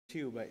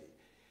too, but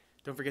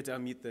don't forget to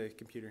unmute the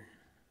computer.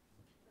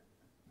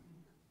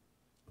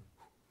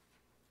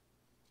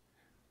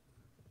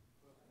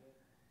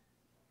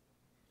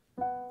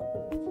 Can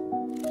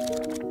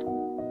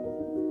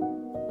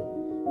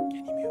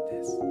you mute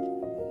this?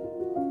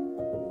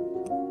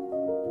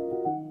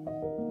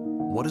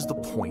 What is the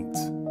point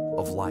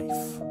of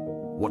life?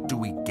 What do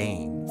we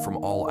gain from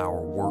all our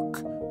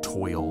work,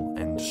 toil,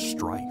 and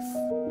strife?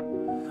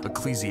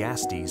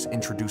 Ecclesiastes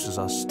introduces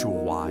us to a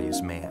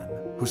wise man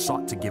who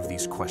sought to give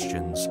these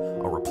questions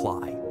a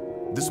reply.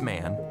 This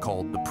man,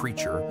 called the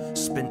preacher,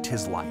 spent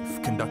his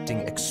life conducting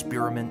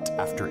experiment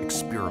after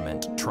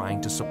experiment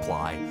trying to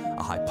supply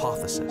a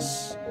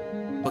hypothesis.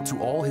 But to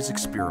all his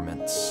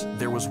experiments,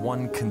 there was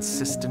one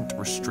consistent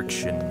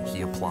restriction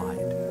he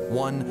applied,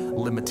 one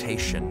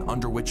limitation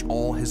under which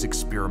all his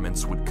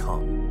experiments would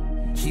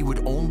come. He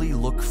would only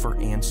look for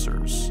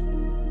answers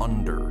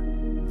under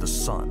the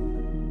sun.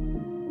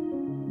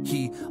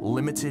 He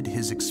limited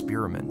his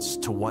experiments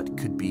to what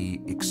could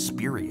be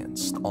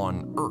experienced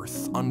on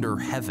earth, under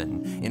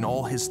heaven. In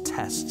all his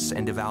tests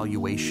and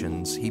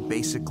evaluations, he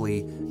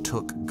basically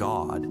took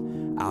God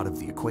out of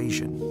the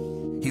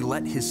equation. He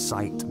let his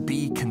sight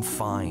be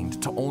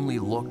confined to only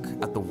look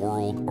at the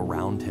world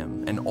around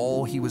him, and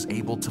all he was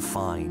able to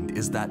find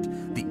is that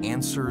the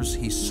answers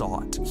he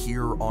sought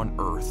here on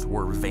earth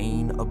were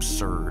vain,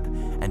 absurd,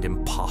 and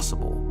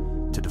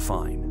impossible to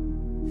define.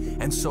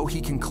 And so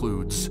he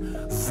concludes,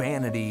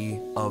 vanity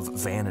of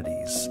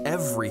vanities.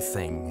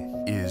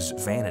 Everything is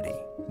vanity.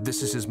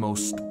 This is his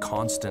most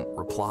constant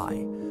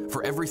reply.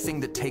 For everything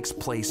that takes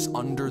place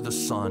under the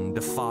sun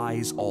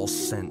defies all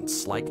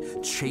sense, like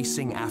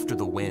chasing after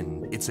the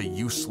wind. It's a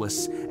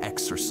useless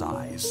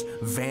exercise.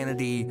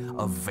 Vanity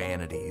of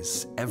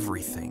vanities.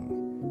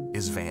 Everything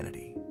is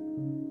vanity.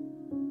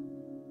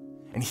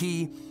 And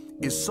he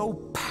is so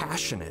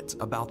passionate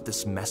about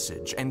this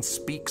message and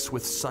speaks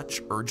with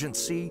such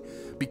urgency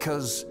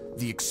because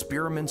the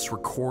experiments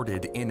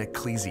recorded in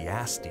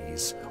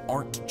Ecclesiastes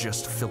aren't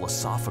just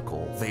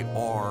philosophical, they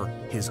are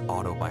his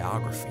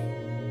autobiography.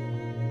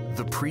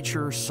 The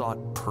preacher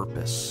sought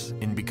purpose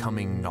in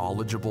becoming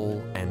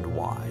knowledgeable and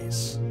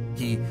wise.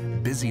 He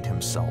busied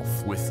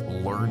himself with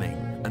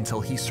learning until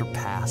he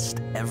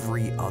surpassed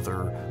every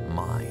other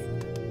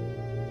mind.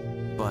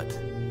 But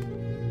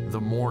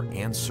the more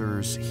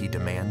answers he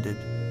demanded,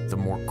 the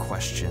more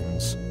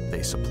questions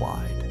they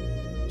supplied.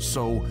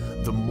 So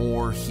the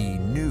more he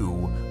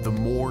knew, the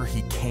more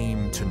he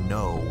came to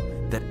know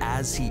that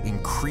as he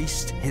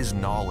increased his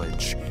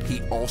knowledge,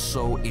 he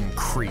also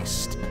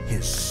increased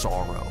his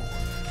sorrow.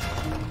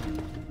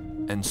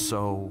 And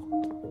so,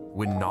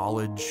 when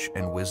knowledge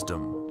and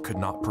wisdom could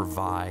not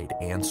provide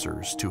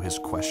answers to his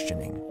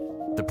questioning,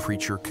 the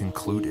preacher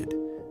concluded,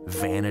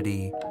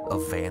 vanity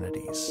of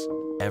vanities,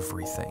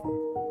 everything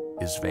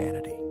is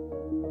vanity.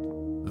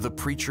 The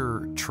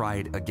preacher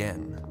tried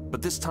again,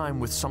 but this time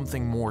with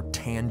something more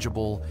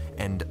tangible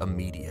and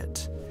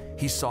immediate.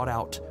 He sought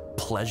out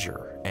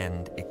pleasure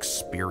and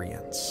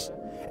experience.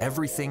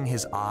 Everything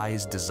his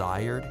eyes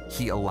desired,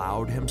 he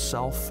allowed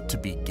himself to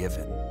be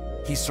given.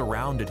 He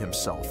surrounded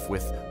himself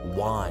with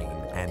wine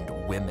and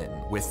women,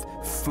 with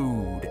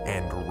food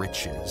and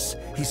riches.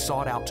 He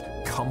sought out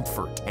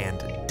comfort and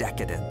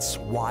decadence,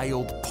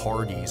 wild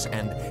parties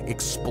and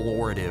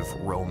explorative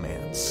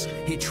romance.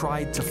 He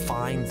tried to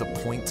find the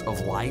point of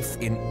life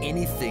in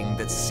anything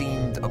that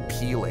seemed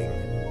appealing,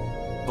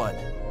 but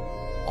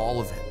all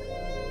of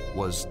it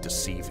was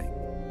deceiving.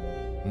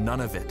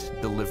 None of it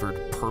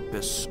delivered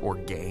purpose or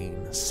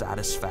gain,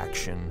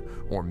 satisfaction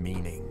or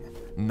meaning.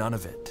 None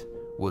of it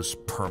was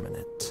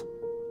permanent.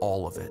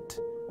 All of it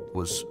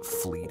was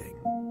fleeting.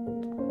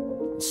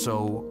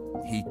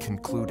 So he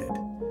concluded,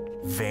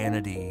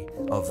 vanity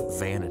of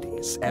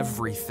vanities.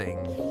 Everything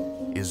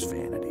is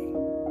vanity.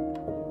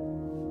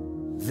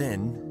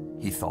 Then,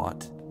 he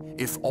thought,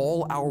 if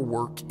all our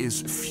work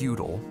is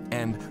futile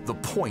and the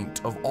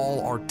point of all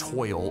our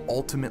toil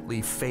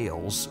ultimately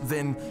fails,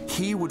 then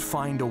he would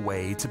find a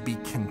way to be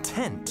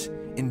content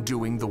in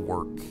doing the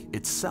work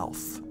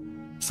itself.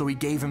 So he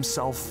gave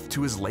himself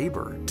to his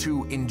labor,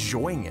 to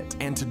enjoying it,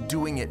 and to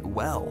doing it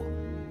well.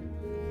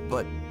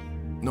 But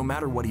no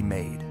matter what he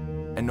made,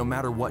 and no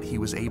matter what he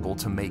was able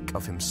to make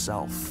of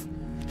himself,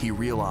 he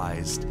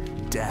realized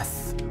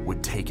death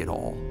would take it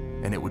all,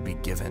 and it would be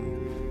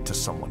given to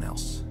someone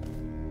else.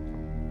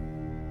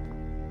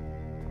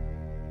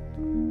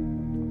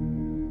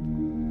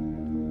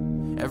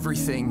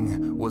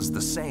 Everything was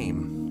the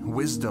same.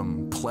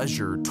 Wisdom,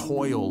 pleasure,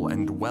 toil,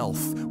 and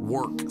wealth,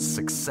 work,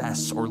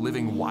 success, or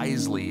living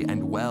wisely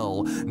and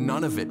well.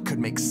 None of it could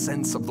make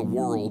sense of the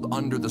world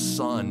under the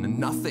sun.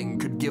 Nothing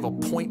could give a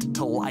point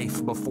to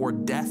life before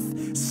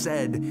death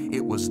said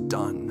it was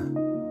done.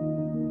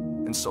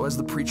 And so as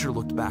the preacher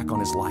looked back on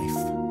his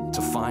life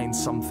to find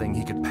something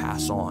he could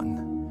pass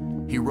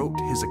on, he wrote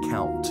his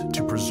account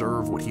to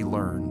preserve what he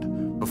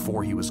learned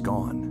before he was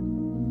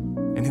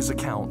gone. And his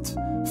account,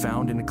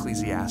 found in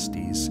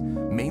Ecclesiastes,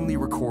 mainly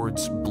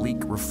records bleak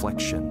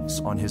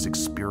reflections on his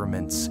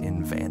experiments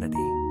in vanity.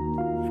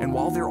 And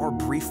while there are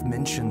brief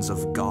mentions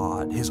of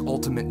God, his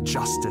ultimate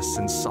justice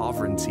and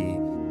sovereignty,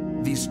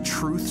 these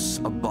truths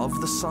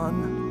above the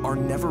sun are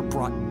never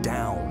brought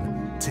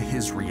down to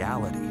his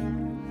reality.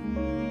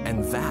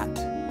 And that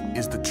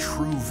is the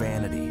true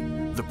vanity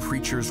the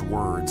preacher's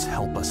words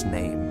help us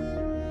name.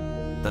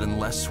 That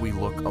unless we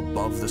look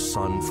above the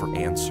sun for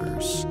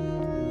answers,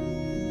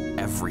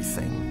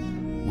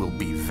 everything will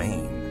be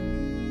vain.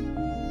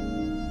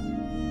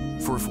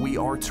 For if we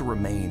are to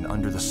remain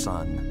under the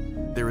sun,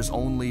 there is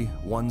only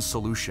one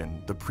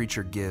solution the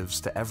preacher gives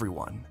to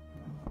everyone.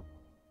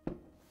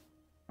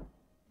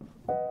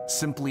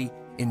 Simply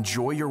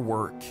enjoy your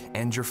work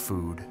and your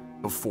food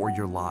before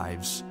your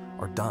lives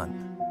are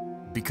done,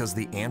 because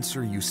the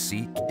answer you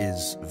seek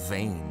is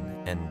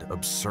vain and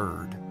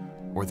absurd,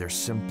 or there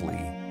simply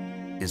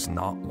is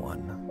not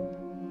one.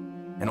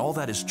 And all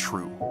that is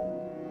true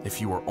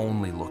if you are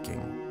only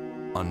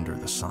looking under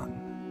the sun.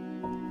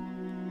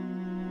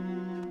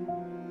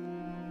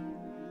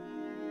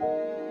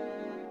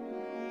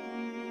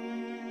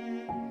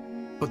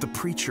 But the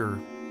preacher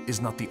is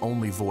not the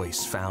only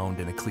voice found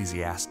in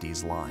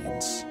Ecclesiastes'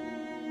 lines.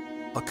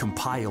 A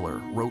compiler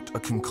wrote a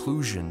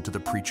conclusion to the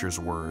preacher's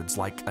words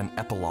like an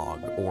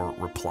epilogue or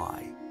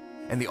reply.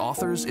 And the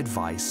author's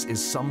advice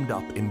is summed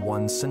up in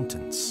one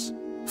sentence: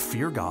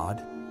 fear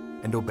God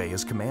and obey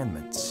his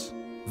commandments.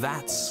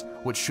 That's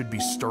what should be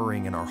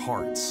stirring in our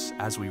hearts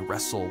as we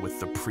wrestle with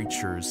the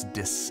preacher's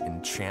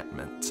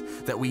disenchantment,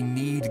 that we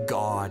need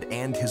God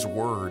and his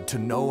word to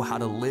know how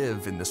to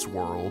live in this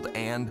world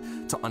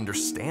and to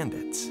understand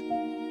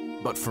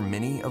it. But for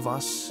many of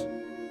us,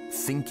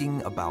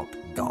 thinking about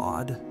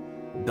God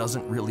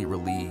doesn't really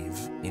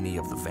relieve any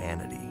of the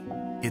vanity.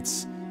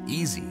 It's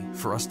easy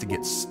for us to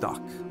get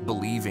stuck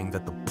believing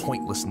that the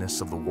pointlessness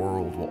of the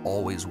world will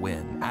always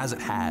win, as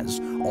it has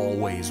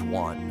always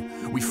won.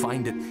 We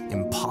find it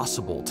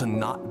impossible to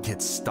not get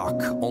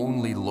stuck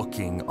only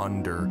looking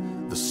under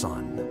the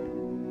sun.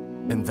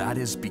 And that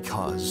is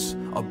because,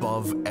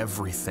 above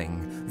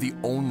everything, the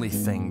only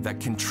thing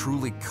that can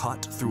truly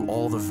cut through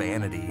all the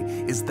vanity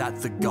is that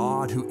the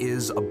God who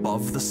is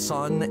above the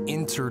sun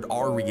entered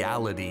our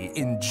reality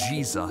in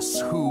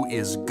Jesus, who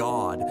is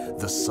God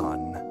the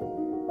Son.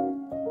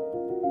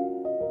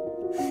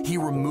 He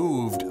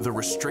removed the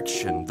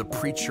restriction the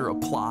preacher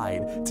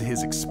applied to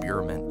his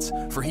experiment,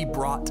 for he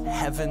brought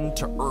heaven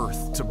to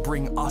earth to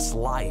bring us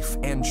life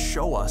and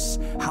show us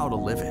how to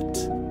live it.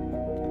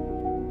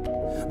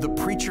 The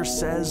preacher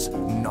says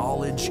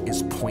knowledge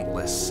is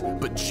pointless,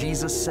 but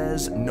Jesus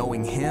says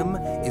knowing him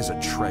is a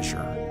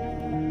treasure.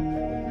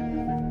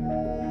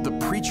 The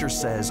preacher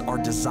says our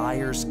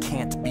desires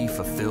can't be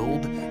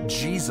fulfilled.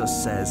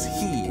 Jesus says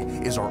he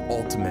is our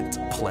ultimate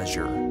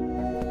pleasure.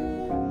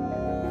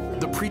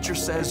 The preacher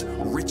says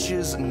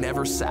riches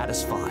never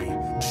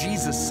satisfy.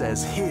 Jesus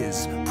says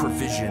his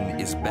provision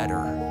is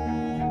better.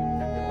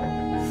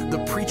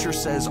 The preacher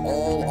says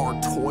all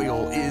our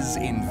toil is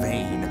in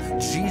vain.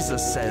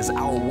 Jesus says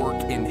our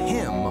work in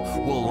him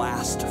will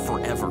last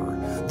forever.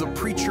 The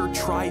preacher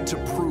tried to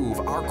prove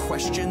our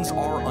questions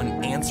are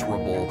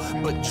unanswerable,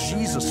 but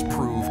Jesus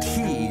proved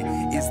he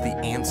is the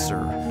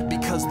answer,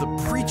 because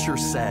the preacher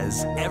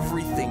says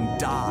everything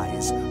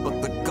dies,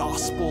 but the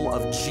gospel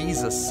of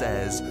Jesus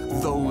says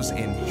those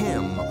in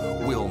him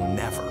will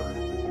never.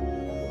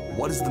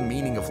 What is the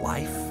meaning of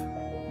life?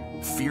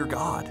 Fear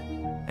God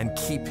and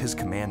keep his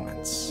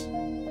commandments.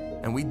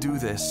 And we do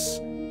this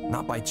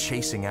not by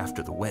chasing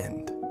after the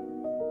wind,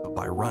 but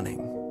by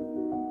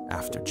running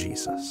after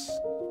Jesus.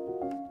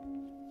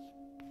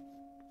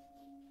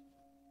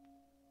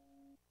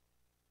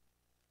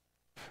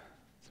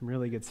 Some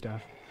really good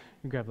stuff.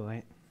 You grab the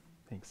light.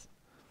 Thanks.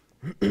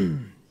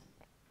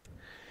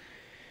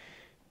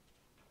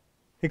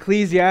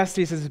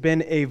 Ecclesiastes has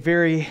been a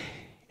very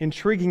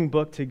intriguing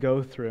book to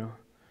go through.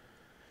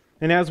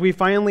 And as we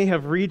finally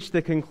have reached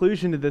the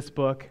conclusion to this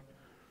book,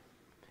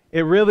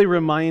 it really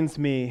reminds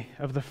me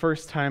of the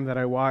first time that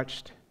I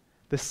watched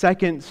the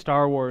second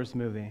Star Wars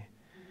movie,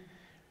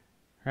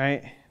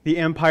 right? The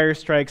Empire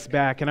Strikes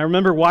Back. And I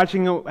remember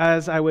watching it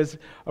as I was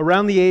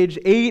around the age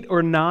 8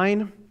 or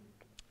 9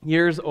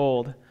 years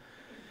old,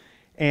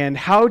 and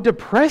how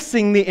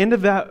depressing the end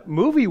of that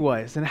movie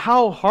was, and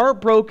how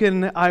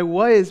heartbroken I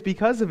was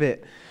because of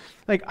it.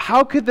 Like,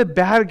 how could the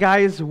bad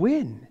guys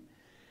win?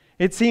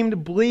 It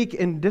seemed bleak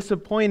and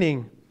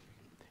disappointing,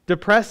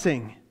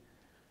 depressing.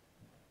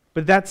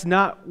 But that's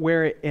not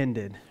where it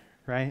ended,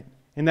 right?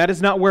 And that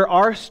is not where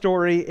our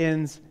story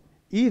ends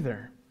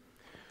either.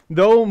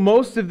 Though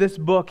most of this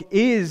book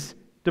is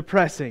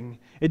depressing,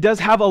 it does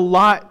have a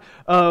lot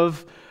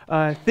of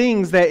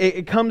things that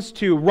it comes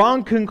to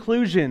wrong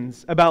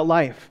conclusions about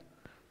life,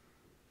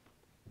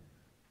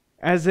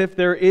 as if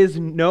there is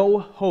no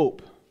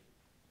hope,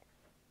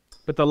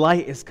 but the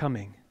light is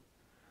coming.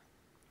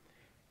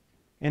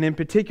 And in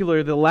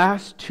particular, the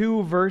last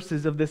 2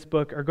 verses of this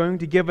book are going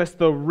to give us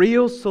the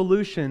real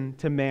solution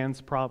to man's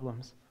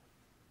problems.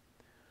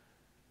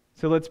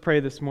 So let's pray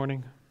this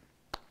morning.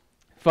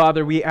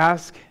 Father, we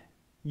ask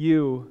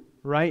you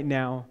right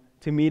now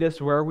to meet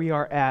us where we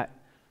are at.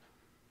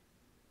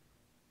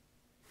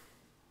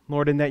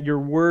 Lord, and that your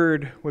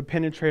word would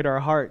penetrate our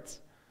hearts,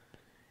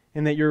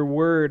 and that your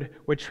word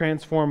would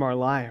transform our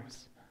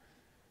lives.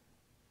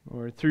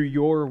 Lord, through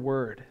your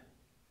word,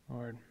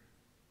 Lord,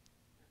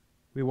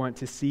 we want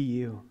to see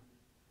you.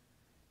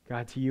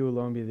 God, to you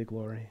alone be the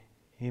glory.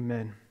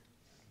 Amen.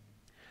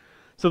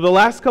 So the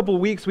last couple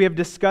of weeks we have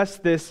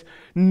discussed this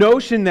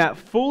notion that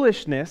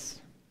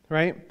foolishness,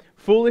 right?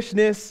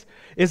 Foolishness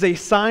is a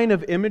sign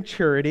of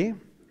immaturity.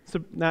 So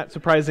not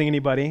surprising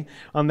anybody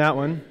on that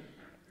one.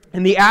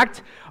 And the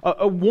act,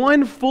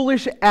 one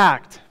foolish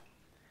act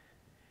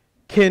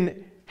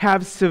can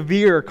have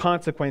severe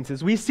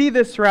consequences. We see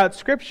this throughout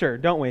Scripture,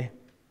 don't we?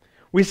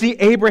 We see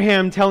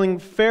Abraham telling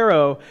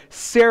Pharaoh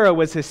Sarah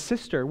was his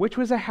sister, which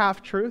was a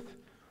half-truth.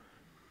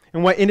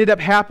 And what ended up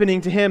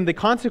happening to him, the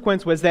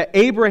consequence was that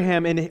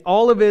Abraham and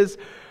all of his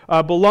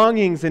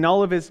belongings and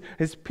all of his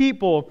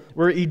people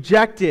were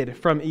ejected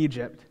from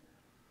Egypt.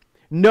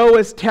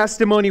 Noah's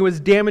testimony was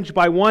damaged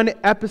by one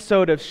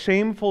episode of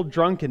shameful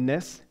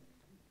drunkenness.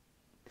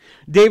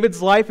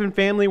 David's life and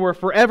family were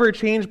forever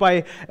changed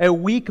by a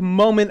weak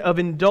moment of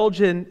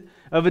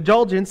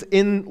indulgence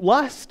in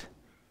lust.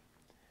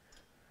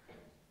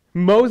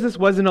 Moses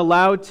wasn't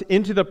allowed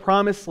into the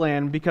promised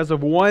land because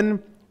of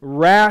one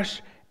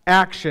rash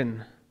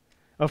action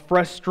of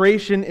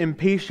frustration,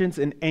 impatience,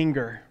 and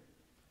anger.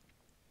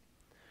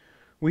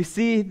 We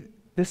see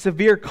the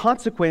severe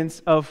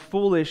consequence of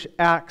foolish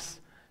acts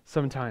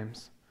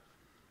sometimes.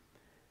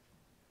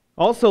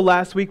 Also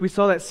last week we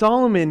saw that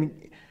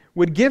Solomon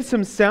would give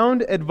some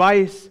sound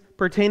advice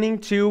pertaining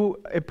to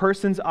a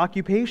person's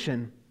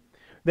occupation.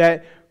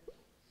 That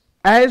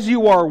as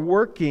you are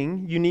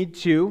working, you need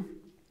to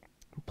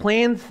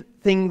plan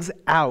things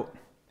out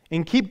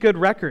and keep good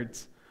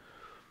records.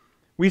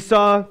 We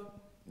saw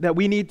that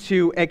we need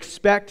to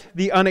expect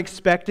the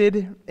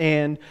unexpected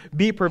and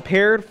be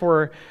prepared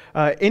for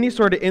any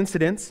sort of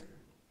incidents.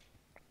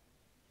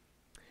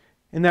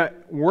 And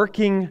that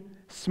working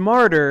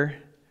smarter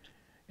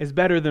is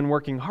better than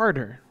working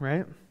harder,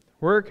 right?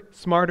 Work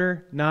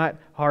smarter, not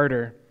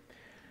harder.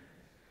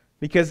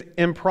 Because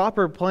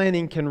improper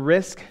planning can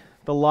risk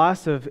the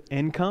loss of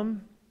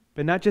income,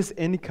 but not just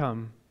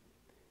income,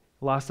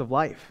 loss of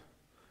life.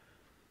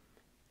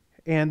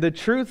 And the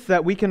truth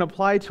that we can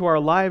apply to our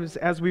lives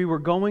as we were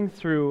going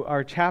through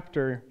our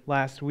chapter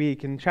last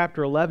week, in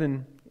chapter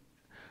 11,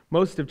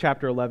 most of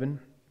chapter 11,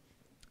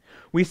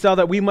 we saw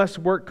that we must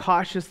work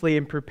cautiously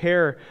and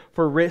prepare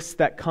for risks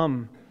that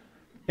come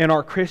in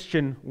our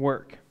Christian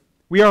work.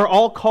 We are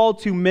all called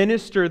to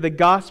minister the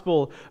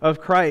gospel of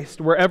Christ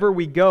wherever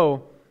we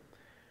go.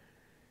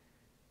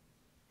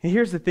 And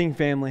here's the thing,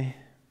 family.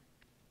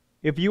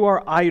 If you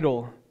are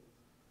idle,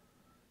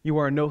 you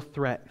are no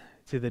threat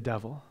to the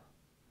devil.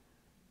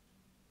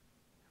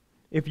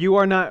 If you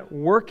are not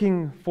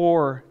working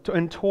for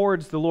and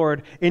towards the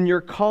Lord in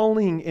your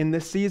calling in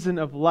this season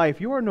of life,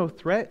 you are no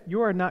threat.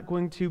 You are not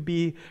going to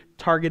be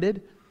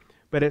targeted.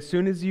 But as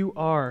soon as you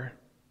are,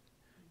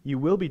 you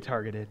will be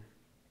targeted.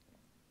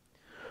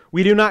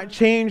 We do not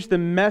change the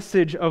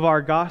message of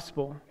our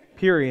gospel,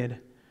 period.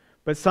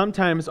 But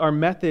sometimes our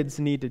methods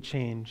need to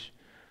change.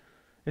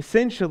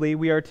 Essentially,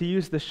 we are to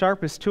use the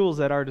sharpest tools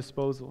at our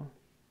disposal.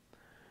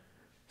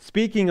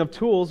 Speaking of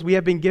tools, we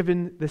have been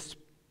given the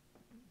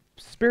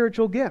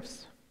spiritual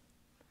gifts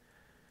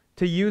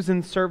to use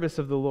in service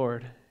of the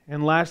Lord.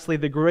 And lastly,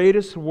 the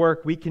greatest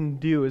work we can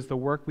do is the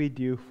work we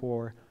do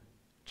for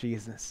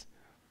Jesus.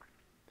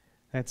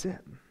 That's it.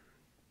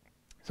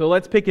 So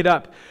let's pick it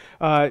up.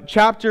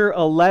 Chapter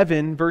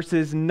 11,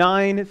 verses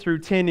 9 through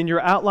 10. In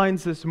your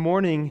outlines this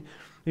morning,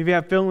 if you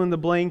have fill in the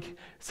blank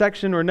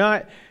section or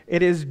not,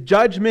 it is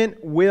judgment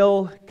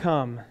will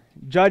come.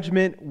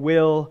 Judgment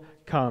will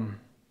come.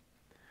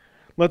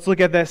 Let's look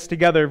at this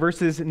together.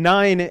 Verses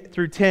 9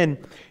 through 10.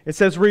 It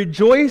says,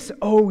 "Rejoice,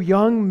 O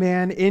young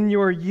man, in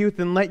your youth,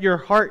 and let your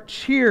heart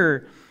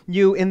cheer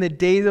you in the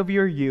days of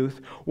your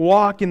youth.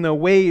 Walk in the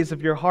ways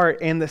of your heart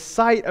and the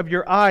sight of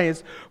your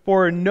eyes,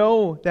 for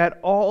know that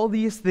all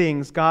these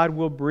things God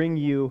will bring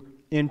you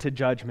into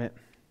judgment."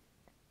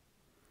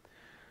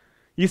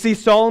 You see,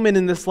 Solomon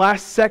in this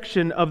last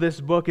section of this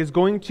book is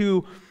going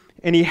to,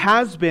 and he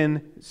has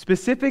been,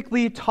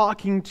 specifically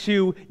talking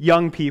to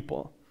young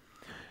people.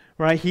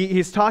 Right?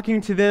 He's talking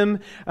to them,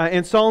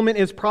 and Solomon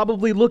is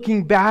probably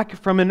looking back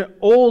from an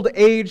old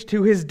age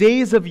to his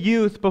days of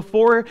youth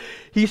before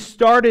he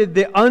started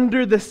the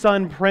under the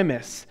sun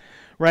premise,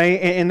 right?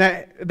 And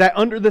that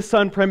under the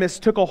sun premise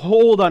took a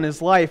hold on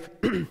his life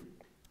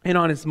and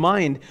on his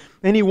mind,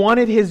 and he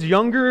wanted his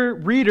younger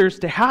readers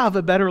to have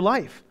a better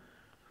life.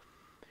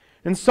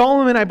 And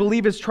Solomon, I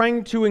believe, is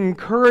trying to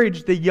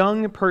encourage the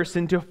young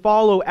person to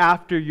follow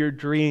after your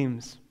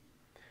dreams.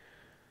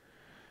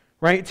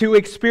 Right? To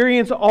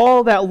experience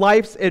all that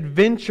life's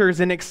adventures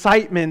and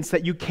excitements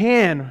that you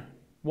can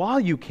while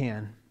you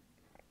can.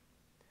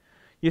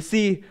 You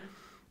see,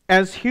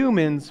 as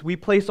humans, we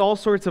place all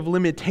sorts of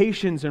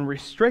limitations and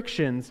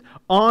restrictions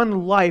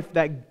on life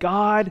that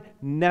God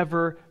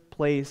never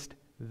placed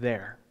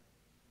there.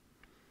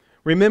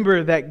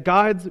 Remember that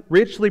God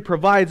richly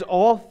provides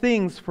all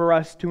things for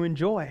us to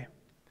enjoy.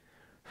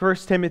 1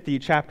 Timothy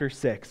chapter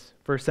 6,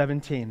 verse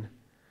 17.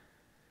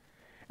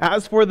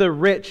 As for the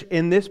rich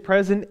in this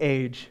present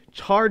age,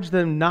 charge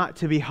them not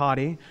to be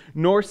haughty,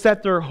 nor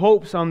set their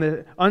hopes on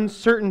the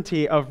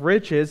uncertainty of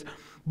riches,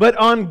 but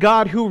on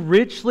God who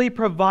richly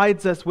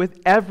provides us with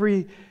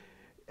everything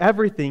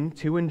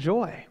to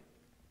enjoy.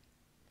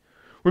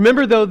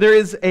 Remember, though, there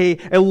is a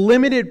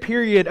limited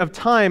period of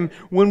time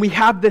when we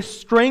have the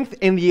strength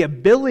and the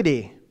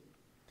ability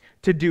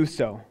to do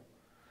so.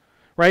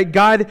 Right?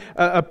 God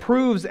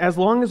approves as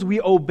long as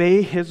we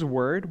obey His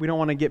word. We don't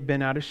want to get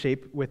bent out of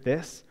shape with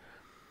this.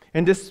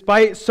 And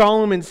despite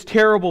Solomon's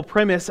terrible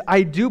premise,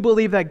 I do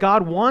believe that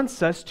God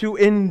wants us to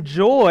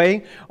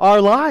enjoy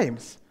our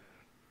lives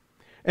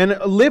and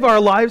live our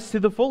lives to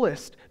the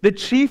fullest. The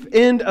chief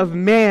end of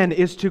man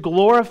is to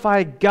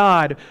glorify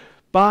God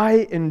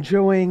by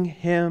enjoying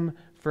Him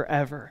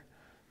forever.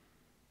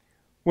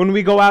 When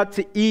we go out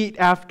to eat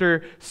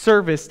after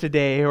service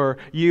today, or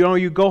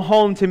you go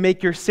home to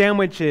make your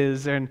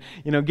sandwiches and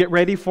get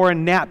ready for a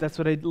nap. That's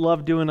what I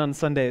love doing on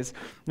Sundays,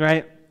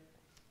 right?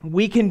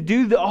 We can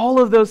do all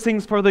of those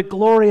things for the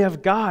glory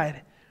of God.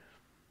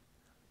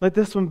 Let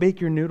this one bake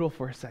your noodle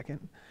for a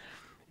second.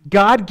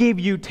 God gave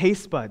you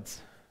taste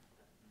buds.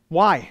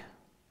 Why?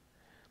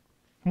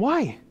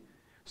 Why?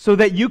 So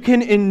that you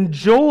can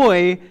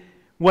enjoy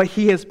what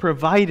He has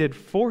provided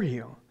for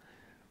you.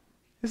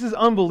 This is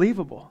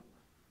unbelievable.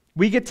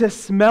 We get to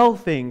smell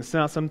things.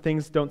 Now, some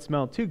things don't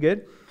smell too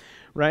good,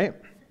 right?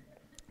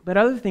 But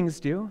other things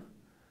do.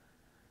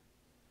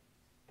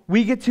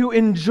 We get to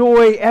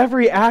enjoy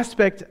every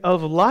aspect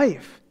of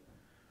life.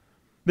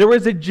 There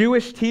was a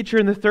Jewish teacher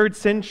in the 3rd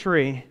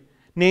century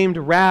named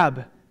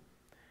Rab.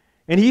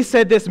 And he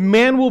said this,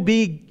 man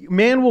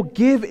will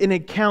give an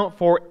account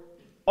for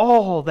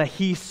all that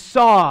he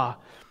saw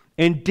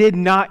and did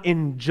not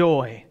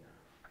enjoy.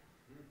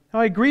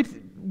 Now, I agree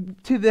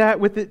to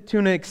that to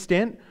an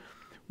extent,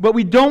 but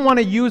we don't want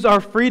to use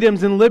our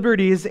freedoms and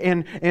liberties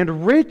and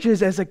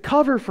riches as a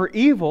cover for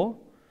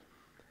evil.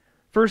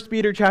 1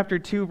 Peter chapter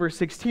 2, verse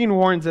 16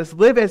 warns us,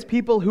 live as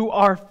people who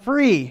are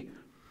free,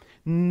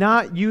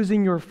 not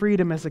using your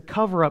freedom as a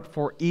cover-up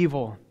for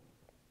evil,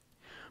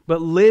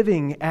 but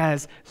living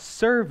as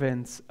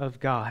servants of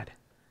God.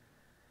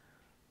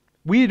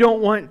 We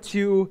don't want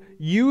to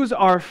use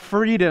our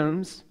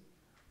freedoms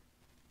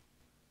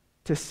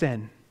to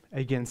sin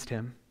against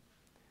Him.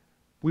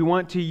 We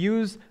want to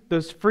use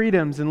those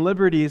freedoms and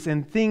liberties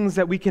and things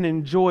that we can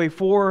enjoy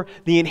for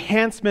the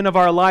enhancement of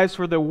our lives,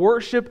 for the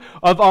worship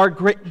of our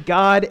great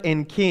God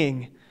and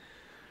King.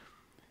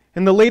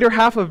 In the later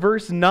half of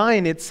verse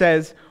 9, it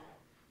says,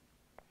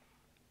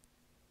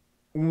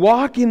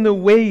 walk in the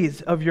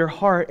ways of your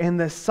heart and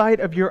the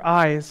sight of your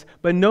eyes,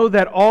 but know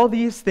that all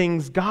these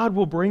things God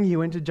will bring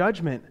you into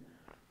judgment.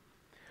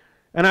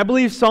 And I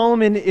believe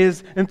Solomon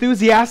is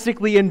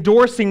enthusiastically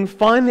endorsing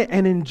fun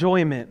and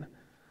enjoyment.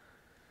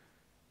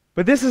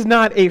 But this is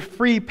not a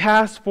free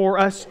pass for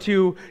us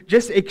to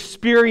just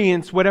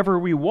experience whatever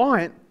we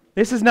want.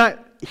 This is not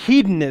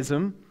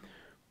hedonism.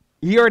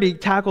 He already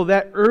tackled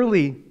that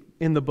early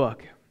in the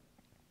book.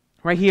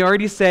 Right? He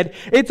already said,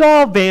 it's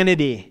all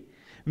vanity.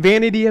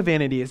 Vanity of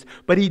vanities.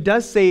 But he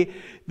does say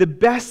the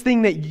best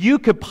thing that you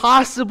could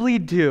possibly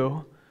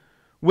do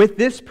with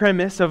this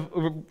premise of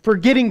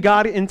forgetting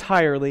God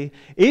entirely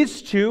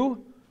is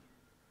to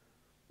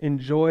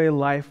enjoy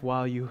life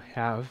while you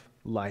have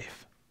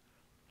life.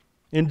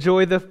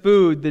 Enjoy the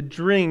food, the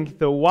drink,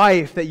 the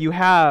wife that you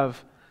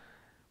have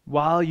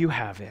while you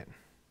have it,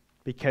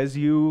 because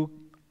you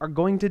are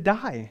going to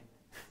die.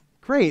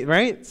 Great,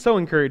 right? So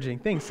encouraging.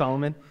 Thanks,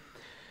 Solomon.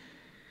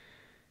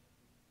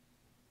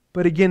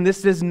 But again,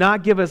 this does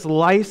not give us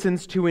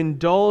license to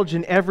indulge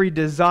in every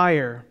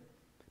desire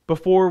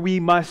before we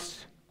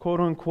must, quote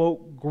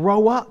unquote,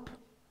 grow up,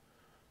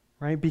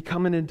 right?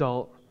 Become an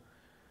adult.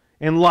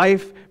 And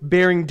life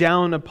bearing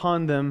down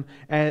upon them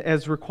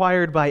as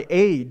required by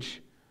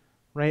age,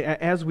 right?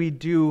 As we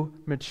do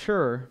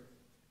mature.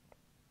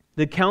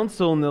 The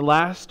counsel in the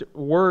last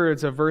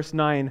words of verse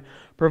 9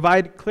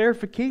 provide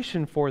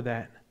clarification for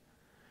that.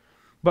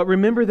 But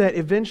remember that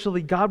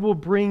eventually God will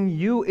bring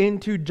you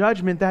into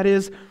judgment. That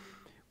is,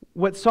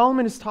 what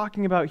Solomon is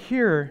talking about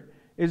here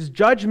is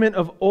judgment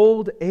of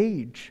old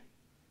age,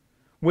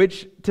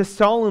 which to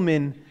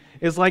Solomon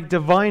is like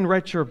divine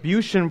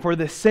retribution for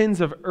the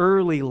sins of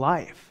early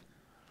life,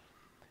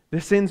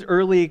 the sins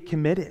early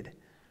committed.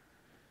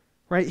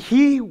 Right?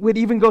 He would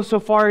even go so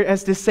far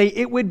as to say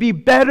it would be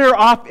better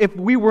off if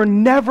we were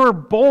never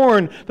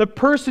born. The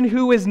person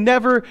who has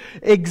never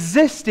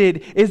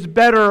existed is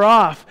better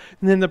off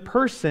than the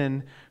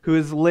person who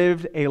has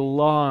lived a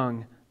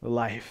long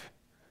life.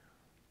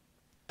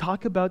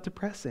 Talk about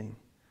depressing.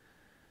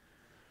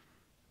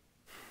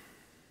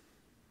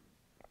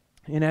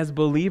 And as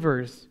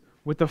believers,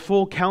 with the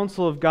full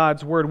counsel of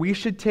God's Word, we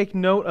should take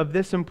note of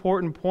this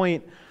important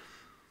point.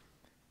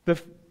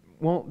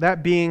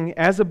 That being,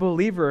 as a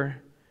believer,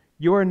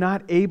 you are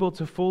not able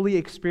to fully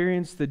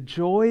experience the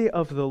joy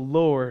of the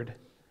Lord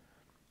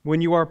when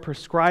you are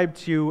prescribed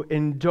to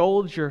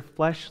indulge your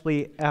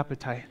fleshly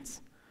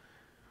appetites.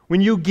 when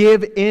you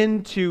give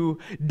in to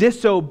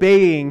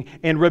disobeying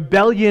and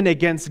rebellion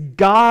against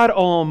God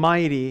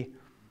Almighty,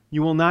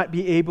 you will not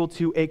be able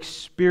to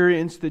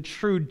experience the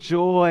true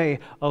joy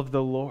of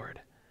the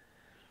Lord.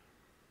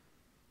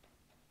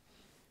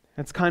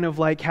 It's kind of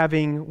like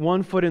having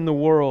one foot in the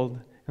world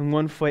and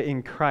one foot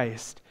in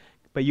Christ.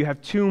 But you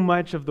have too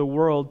much of the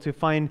world to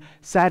find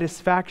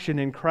satisfaction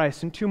in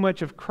Christ, and too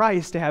much of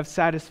Christ to have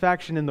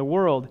satisfaction in the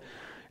world.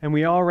 And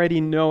we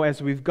already know,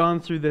 as we've gone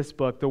through this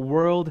book, the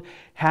world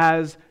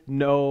has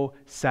no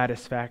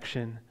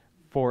satisfaction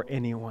for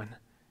anyone.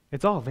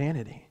 It's all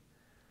vanity.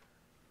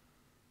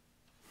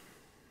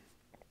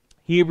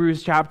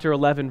 Hebrews chapter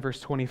 11, verse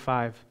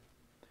 25.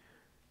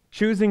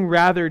 Choosing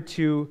rather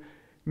to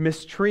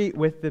mistreat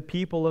with the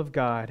people of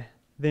God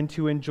than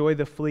to enjoy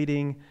the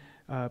fleeting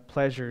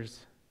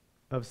pleasures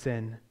of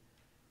sin.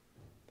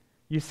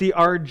 You see,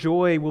 our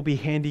joy will be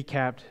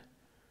handicapped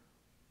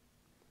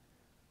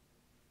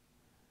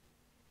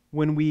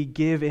when we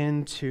give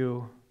in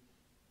to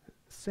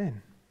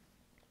sin.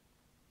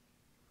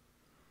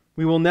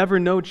 We will never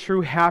know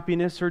true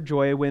happiness or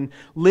joy when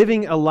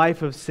living a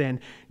life of sin.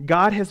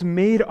 God has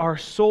made our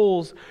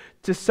souls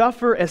to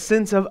suffer a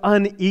sense of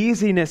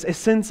uneasiness, a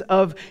sense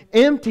of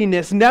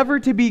emptiness, never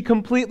to be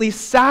completely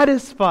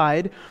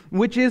satisfied,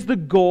 which is the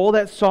goal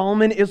that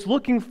Solomon is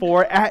looking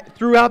for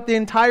throughout the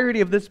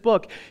entirety of this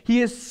book.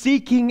 He is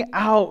seeking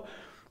out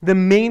the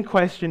main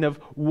question of,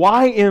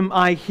 why am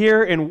I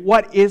here and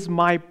what is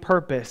my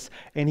purpose?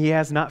 And he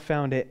has not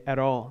found it at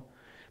all.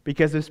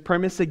 Because his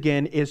premise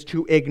again is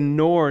to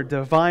ignore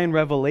divine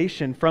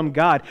revelation from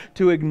God,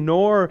 to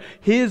ignore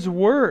His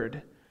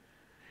word,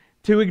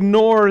 to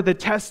ignore the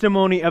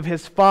testimony of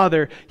his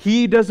Father.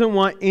 He doesn't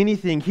want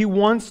anything. He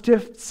wants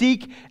to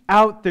seek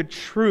out the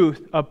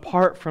truth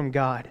apart from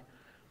God.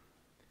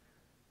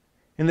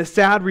 And the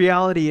sad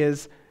reality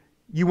is,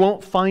 you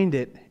won't find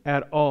it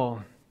at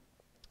all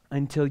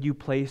until you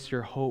place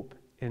your hope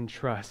and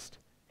trust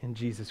in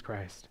Jesus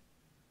Christ.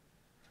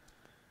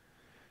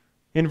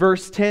 In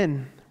verse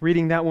 10,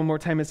 reading that one more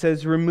time, it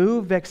says,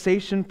 "Remove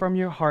vexation from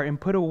your heart and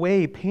put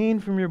away pain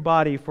from your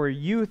body, for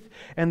youth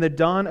and the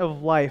dawn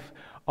of life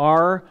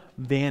are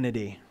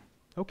vanity."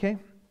 Okay.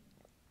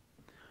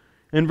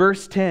 In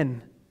verse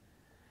 10,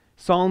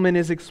 Solomon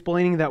is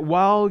explaining that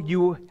while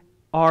you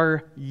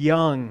are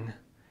young,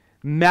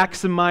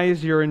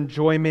 maximize your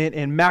enjoyment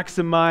and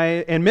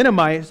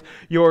minimize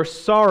your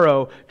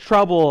sorrow,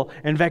 trouble,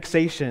 and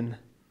vexation.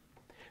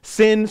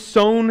 Sin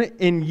sown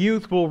in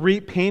youth will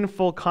reap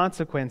painful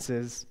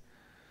consequences.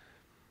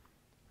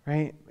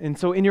 Right? And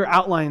so in your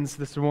outlines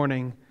this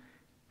morning,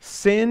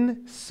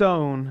 sin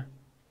sown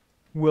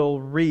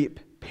will reap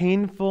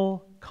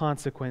painful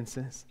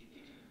consequences,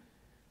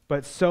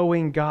 but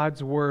sowing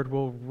God's word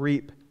will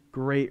reap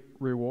great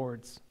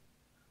rewards.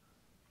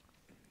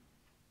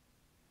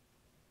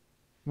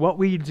 What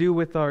we do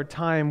with our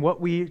time, what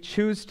we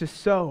choose to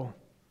sow,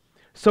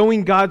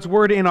 sowing God's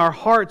word in our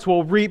hearts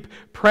will reap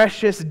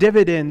precious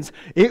dividends.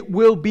 It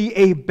will be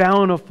a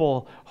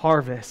bountiful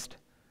harvest.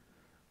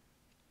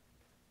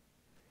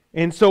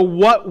 And so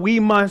what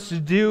we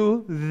must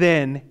do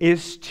then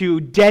is to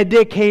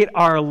dedicate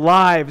our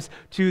lives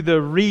to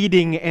the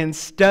reading and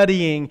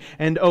studying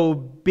and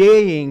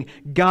obeying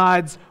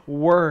God's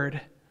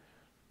word.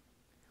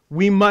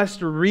 We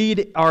must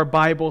read our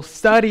Bibles,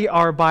 study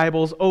our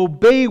Bibles,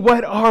 obey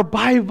what our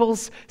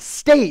Bibles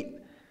state.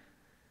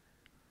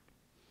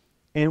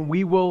 And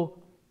we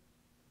will,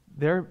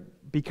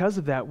 because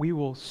of that, we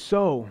will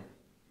sow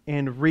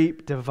and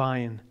reap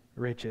divine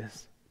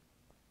riches.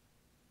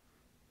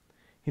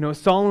 You know,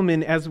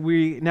 Solomon, as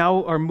we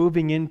now are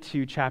moving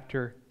into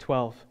chapter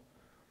 12,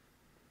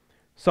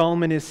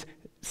 Solomon is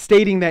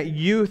stating that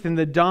youth and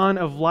the dawn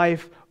of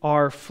life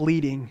are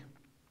fleeting.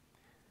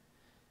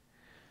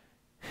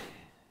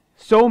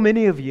 So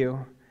many of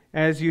you,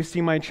 as you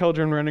see my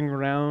children running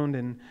around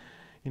and,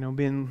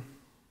 being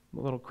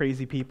little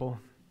crazy people,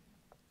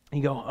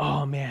 you go,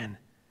 "Oh man,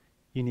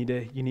 you need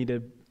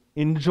to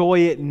enjoy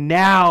it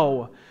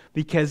now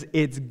because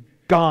it's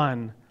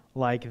gone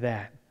like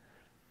that."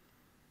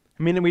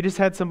 I mean, we just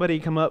had somebody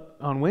come up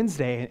on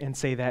Wednesday and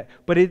say that,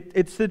 but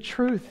it's the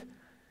truth.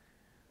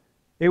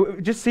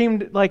 It just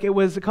seemed like it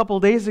was a couple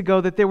days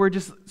ago that they were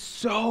just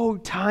so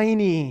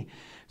tiny,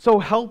 so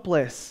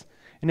helpless.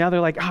 And now they're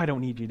like, "Oh, I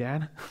don't need you,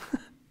 Dad."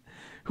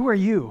 Who are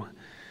you?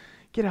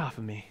 Get off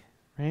of me,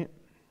 right?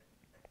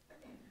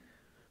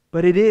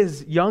 But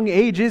young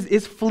age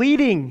is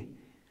fleeting.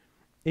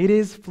 It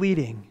is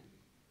fleeting.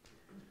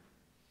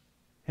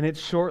 And it's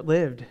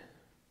short-lived.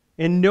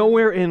 And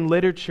nowhere in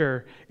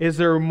literature is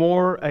there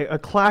more a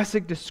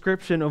classic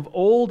description of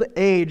old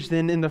age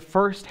than in the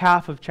first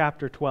half of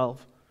chapter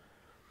 12.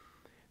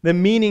 The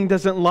meaning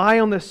doesn't lie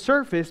on the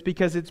surface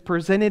because it's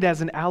presented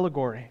as an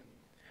allegory.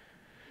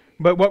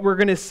 But what we're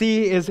going to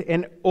see is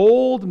an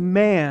old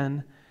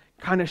man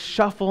kind of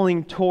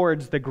shuffling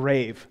towards the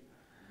grave.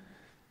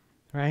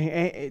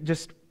 Right?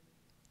 Just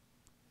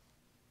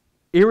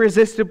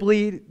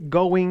irresistibly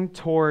going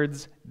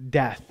towards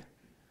death.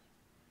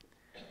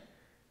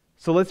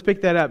 So let's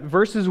pick that up.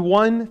 Verses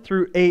 1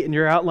 through 8 in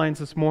your outlines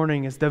this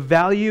morning is the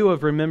value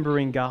of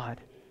remembering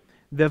God.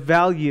 The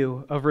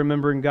value of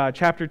remembering God.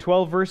 Chapter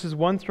 12, verses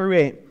 1 through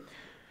 8.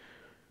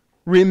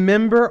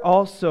 Remember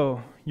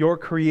also your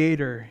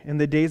Creator in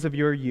the days of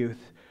your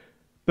youth,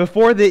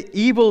 before the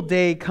evil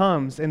day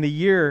comes and the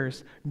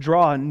years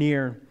draw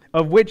near,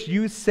 of which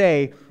you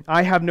say,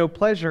 I have no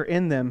pleasure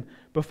in them,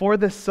 before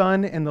the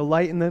sun and the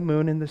light and the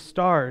moon and the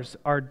stars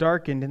are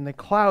darkened and the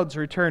clouds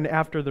return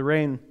after the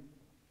rain.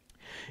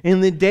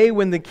 In the day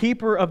when the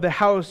keeper of the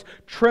house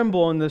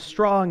tremble and the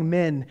strong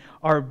men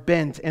are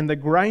bent, and the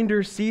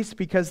grinders cease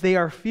because they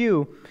are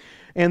few,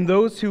 and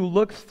those who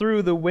look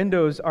through the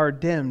windows are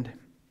dimmed,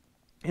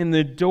 and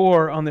the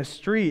door on the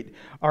street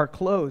are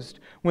closed,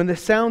 when the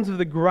sounds of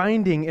the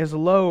grinding is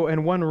low,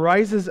 and one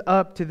rises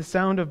up to the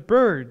sound of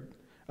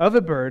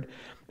a bird,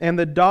 and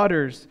the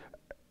daughters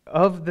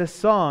of the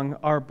song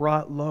are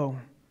brought low.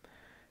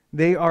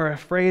 They are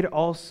afraid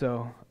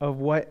also of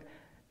what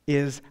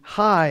is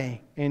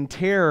high, and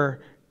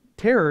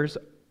terrors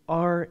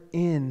are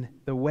in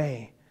the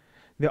way.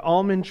 The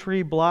almond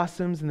tree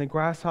blossoms, and the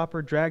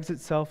grasshopper drags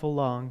itself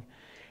along,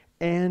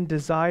 and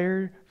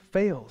desire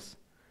fails,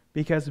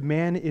 because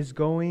man is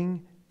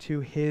going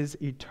to his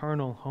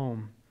eternal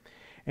home.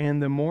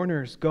 And the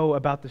mourners go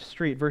about the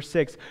street. Verse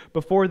 6,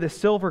 before the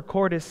silver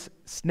cord is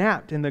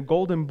snapped and the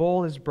golden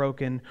bowl is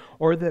broken,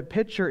 or the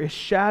pitcher is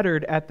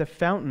shattered at the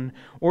fountain,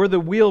 or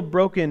the wheel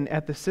broken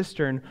at the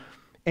cistern,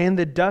 and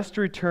the dust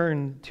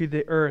returned to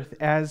the earth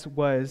as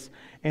was,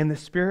 and the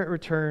spirit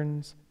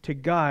returns to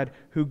God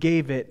who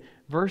gave it.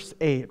 Verse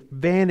 8,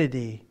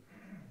 vanity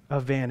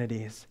of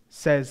vanities,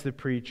 says the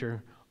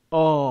preacher.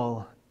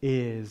 All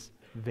is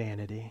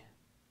vanity.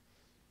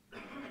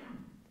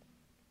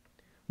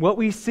 What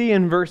we see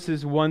in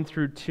verses 1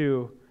 through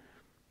 2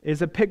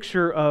 is a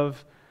picture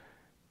of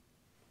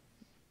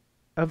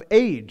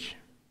age.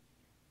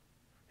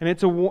 And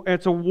it's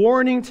a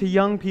warning to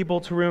young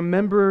people to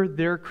remember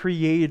their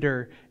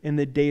Creator in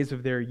the days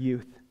of their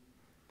youth.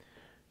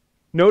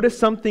 Notice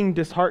something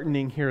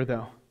disheartening here,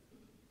 though.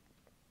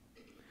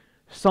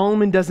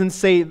 Solomon doesn't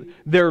say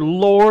their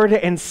Lord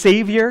and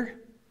Savior,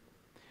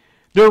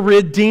 their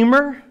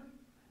Redeemer.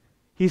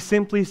 He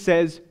simply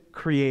says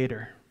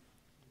Creator.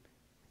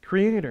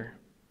 Creator.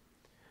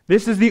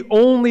 This is the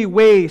only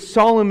way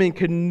Solomon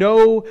could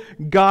know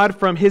God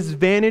from his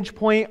vantage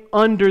point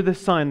under the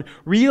sun,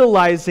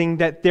 realizing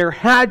that there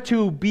had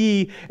to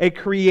be a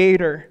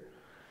Creator.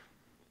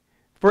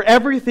 For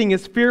everything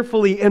is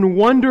fearfully and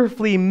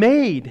wonderfully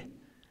made.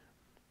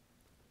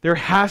 There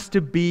has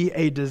to be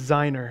a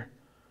designer.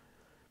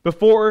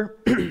 Before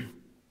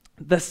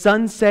the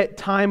sunset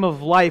time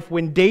of life,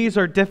 when days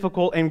are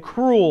difficult and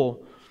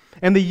cruel,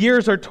 and the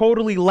years are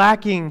totally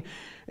lacking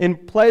in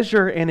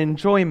pleasure and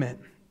enjoyment,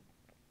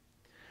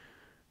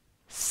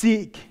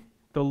 seek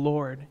the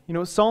Lord. You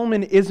know,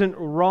 Solomon isn't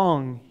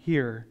wrong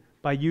here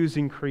by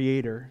using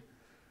Creator.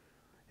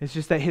 It's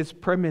just that his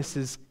premise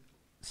is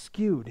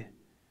skewed.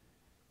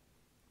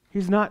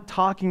 He's not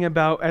talking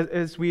about,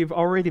 as we've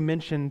already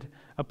mentioned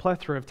a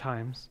plethora of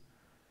times,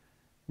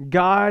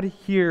 God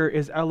here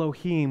is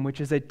Elohim,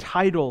 which is a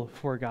title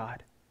for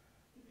God.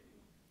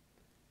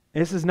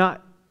 This is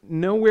not,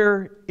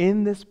 nowhere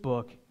in this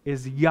book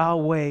is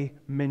Yahweh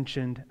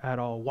mentioned at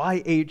all.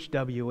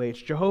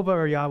 YHWH, Jehovah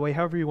or Yahweh,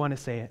 however you want to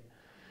say it,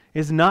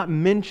 is not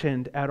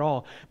mentioned at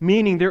all.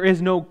 Meaning there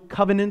is no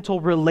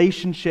covenantal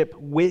relationship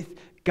with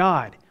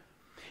God.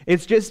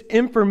 It's just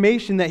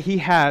information that he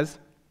has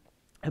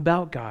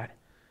about God.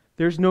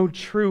 There's no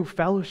true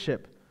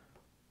fellowship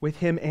with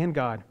him and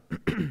God.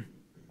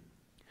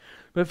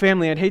 But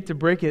family, I'd hate to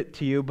break it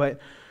to you, but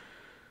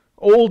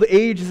old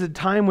age is a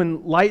time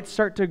when lights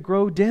start to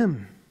grow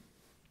dim.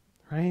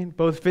 Right?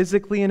 Both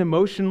physically and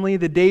emotionally,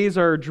 the days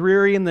are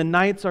dreary and the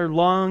nights are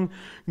long.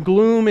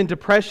 Gloom and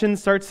depression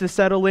starts to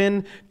settle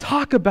in.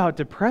 Talk about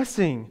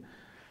depressing,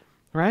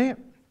 right?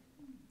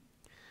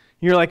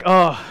 You're like,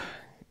 oh,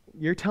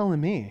 you're telling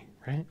me,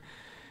 right?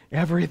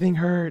 Everything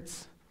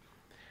hurts.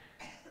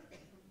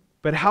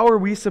 But how are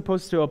we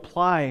supposed to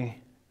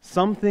apply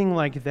something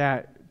like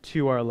that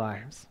to our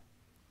lives?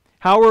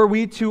 How are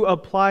we to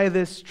apply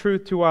this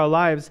truth to our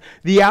lives?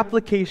 The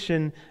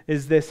application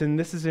is this, and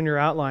this is in your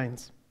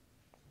outlines.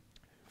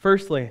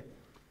 Firstly,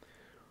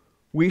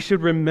 we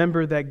should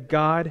remember that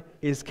God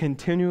is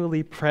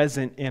continually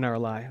present in our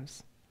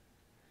lives.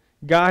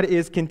 God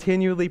is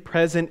continually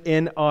present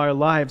in our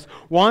lives.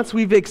 Once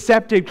we've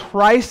accepted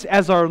Christ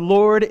as our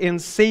Lord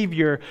and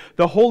Savior,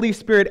 the Holy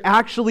Spirit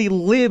actually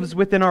lives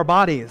within our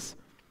bodies.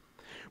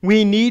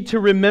 We need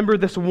to remember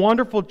this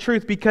wonderful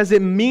truth because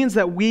it means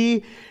that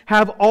we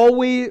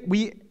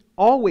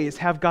always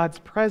have God's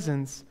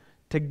presence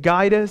to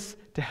guide us,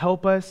 to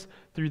help us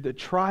through the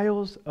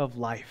trials of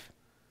life.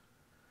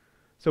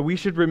 So we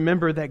should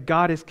remember that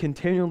God is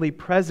continually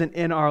present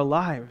in our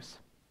lives.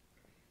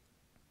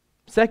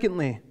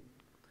 Secondly,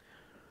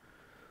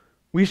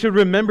 we should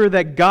remember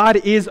that God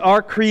is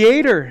our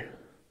Creator.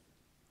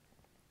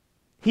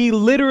 He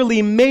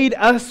literally made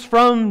us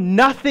from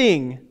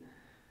nothing.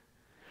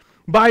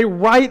 By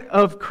right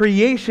of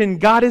creation,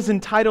 God is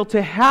entitled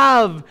to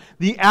have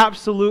the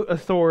absolute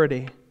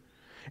authority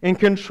and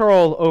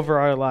control over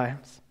our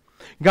lives.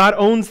 God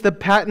owns the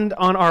patent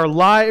on our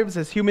lives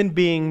as human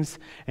beings,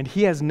 and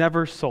He has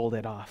never sold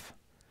it off.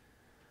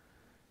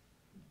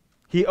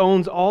 He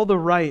owns all the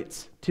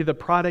rights to the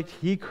product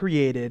He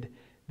created.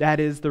 That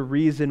is the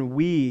reason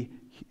we,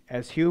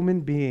 as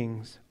human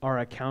beings, are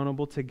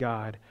accountable to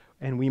God,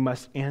 and we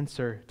must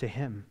answer to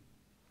Him.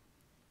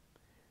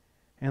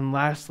 And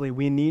lastly,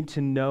 we need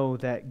to know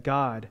that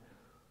God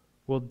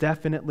will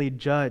definitely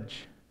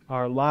judge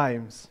our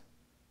lives,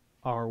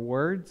 our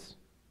words,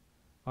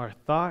 our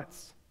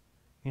thoughts,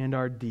 and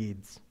our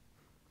deeds.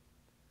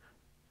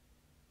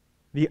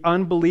 The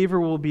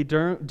unbeliever will be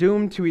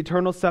doomed to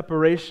eternal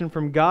separation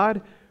from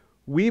God.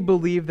 We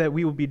believe that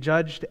we will be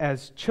judged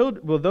as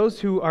children. Well, those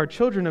who are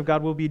children of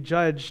God will be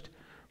judged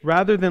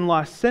rather than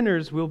lost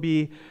sinners.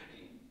 We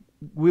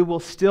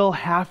will still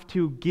have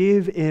to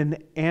give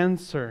an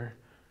answer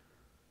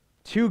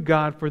to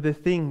God for the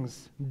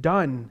things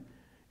done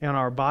in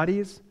our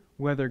bodies,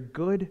 whether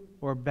good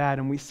or bad.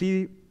 And we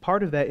see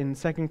part of that in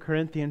 2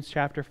 Corinthians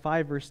chapter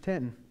 5, verse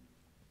 10.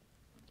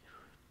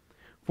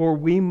 For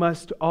we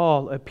must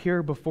all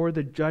appear before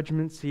the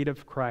judgment seat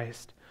of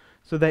Christ,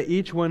 so that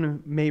each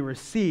one may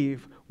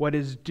receive what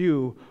is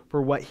due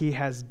for what he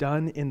has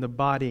done in the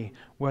body,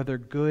 whether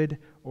good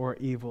or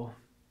evil.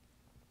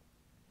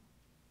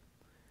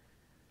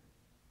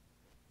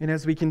 And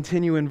as we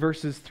continue in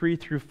verses 3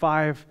 through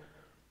 5,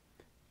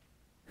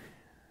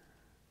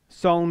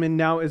 Solomon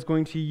now is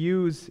going to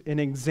use an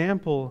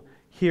example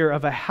here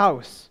of a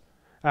house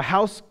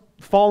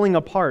falling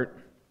apart.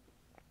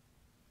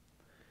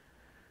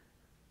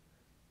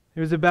 It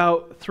was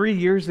about 3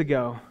 years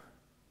ago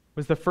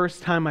was the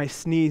first time I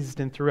sneezed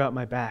and threw out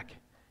my back.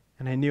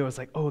 And I knew, I was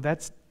like, oh,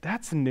 that's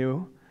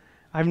new.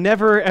 I've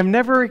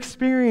never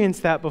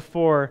experienced that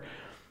before.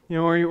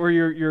 Or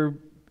you're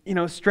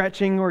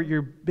stretching or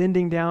you're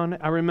bending down.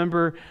 I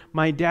remember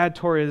my dad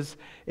tore his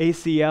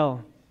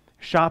ACL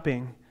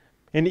shopping.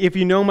 And if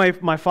you know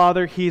my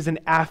father, he's an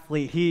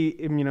athlete.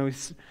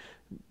 He's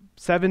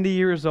 70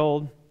 years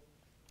old,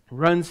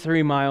 runs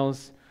 3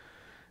 miles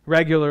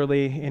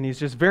regularly, and he's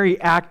just very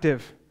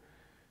active.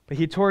 But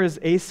he tore his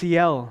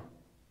ACL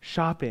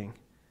shopping.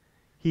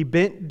 He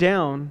bent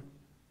down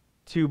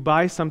to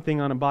buy something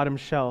on a bottom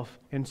shelf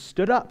and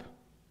stood up.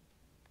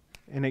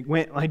 And it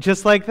went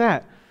just like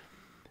that.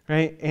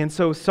 Right? And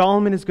so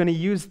Solomon is going to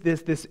use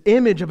this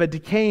image of a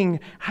decaying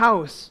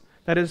house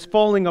that is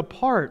falling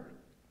apart.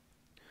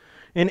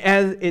 And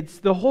as it's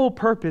the whole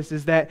purpose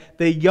is that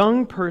the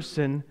young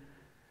person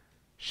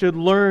should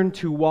learn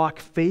to walk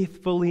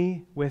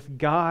faithfully with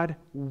God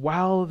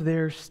while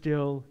they're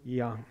still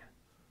young.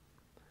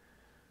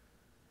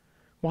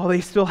 While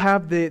they still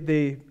have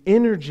the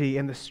energy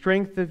and the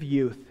strength of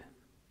youth.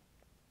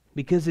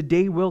 Because a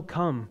day will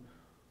come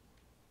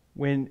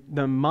when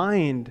the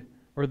mind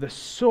or the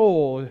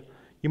soul,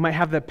 you might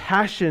have the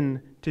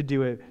passion to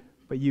do it,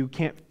 but you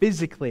can't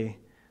physically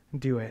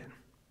do it.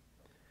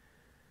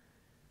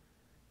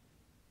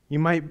 You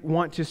might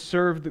want to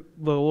serve the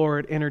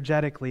Lord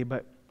energetically,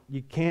 but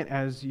you can't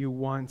as you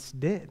once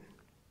did.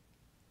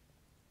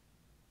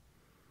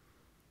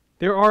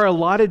 There are a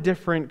lot of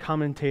different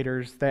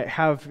commentators that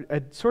have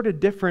a sort of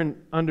different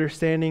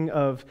understanding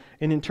of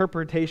an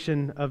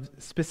interpretation of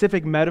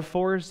specific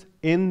metaphors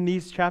in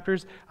these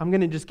chapters. I'm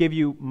going to just give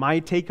you my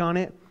take on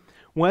it.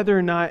 Whether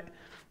or not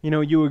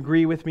you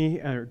agree with me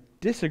or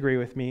disagree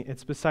with me,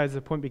 it's besides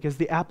the point because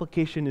the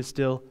application is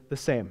still the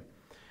same.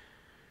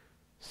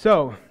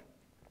 So,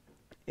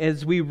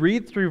 as we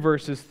read through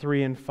verses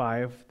 3 and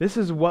 5, this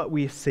is what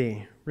we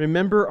see.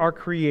 Remember our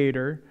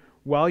Creator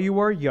while you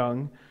are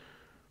young,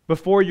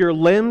 before your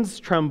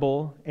limbs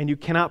tremble and you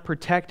cannot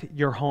protect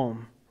your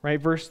home. Right?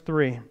 Verse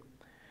 3.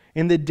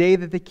 In the day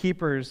that the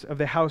keepers of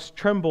the house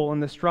tremble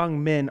and the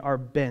strong men are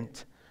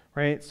bent.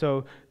 Right?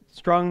 So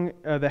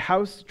the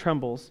house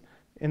trembles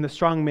and the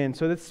strong men.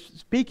 So that's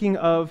speaking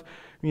of,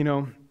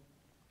 your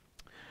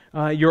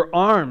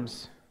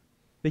arms.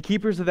 The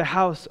keepers of the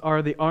house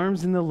are the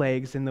arms and the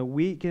legs and the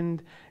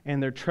weakened,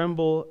 and they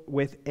tremble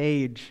with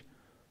age.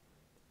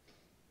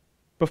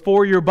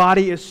 Before your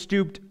body is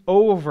stooped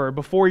over,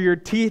 before your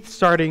teeth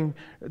start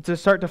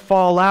to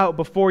fall out,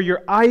 before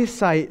your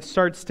eyesight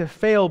starts to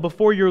fail,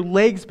 before your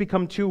legs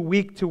become too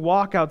weak to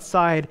walk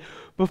outside,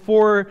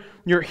 before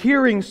your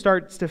hearing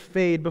starts to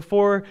fade,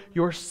 before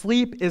your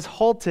sleep is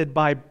halted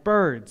by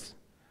birds,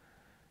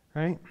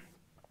 right?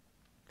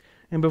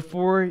 And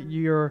before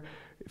your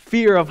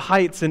fear of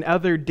heights and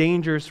other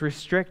dangers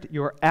restrict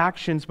your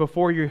actions,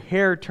 before your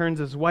hair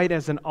turns as white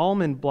as an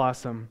almond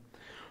blossom,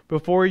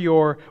 before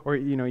you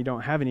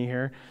don't have any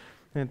hair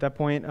at that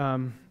point,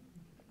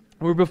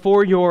 or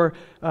before your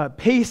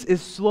pace is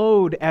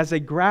slowed as a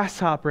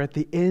grasshopper at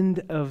the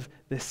end of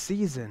the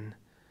season.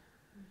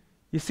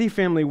 You see,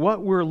 family,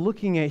 what we're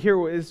looking at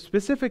here is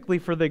specifically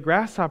for the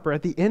grasshopper.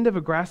 At the end of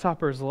a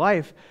grasshopper's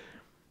life,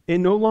 it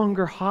no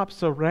longer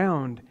hops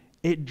around,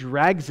 it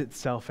drags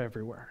itself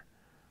everywhere.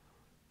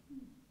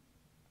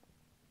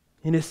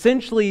 And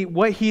essentially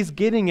what he's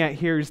getting at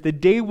here is the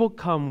day will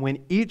come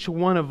when each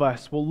one of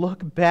us will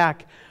look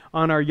back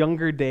on our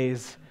younger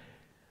days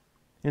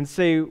and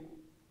say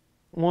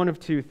one of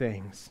two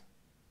things.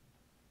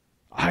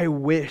 I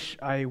wish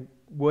I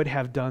would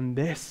have done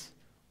this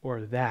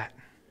or that.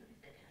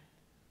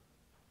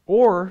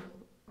 Or,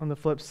 on the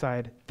flip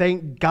side,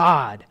 thank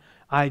God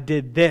I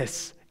did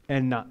this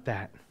and not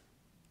that.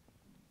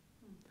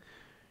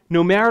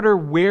 No matter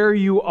where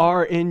you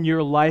are in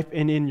your life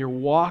and in your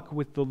walk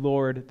with the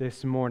Lord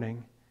this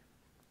morning,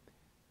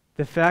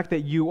 the fact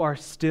that you are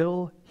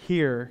still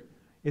here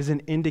is an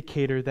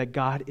indicator that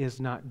God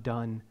is not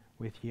done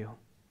with you.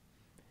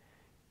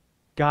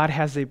 God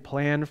has a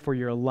plan for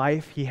your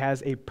life. He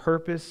has a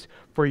purpose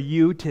for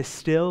you to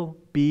still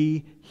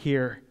be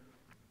here.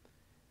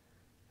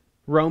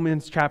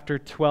 Romans chapter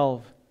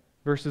 12,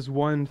 verses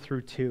 1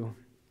 through 2.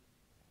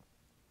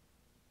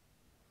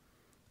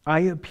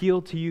 I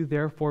appeal to you,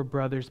 therefore,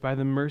 brothers, by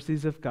the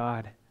mercies of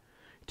God,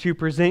 to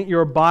present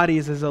your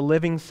bodies as a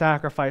living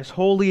sacrifice,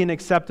 holy and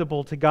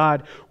acceptable to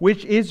God,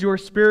 which is your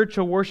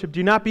spiritual worship.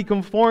 Do not be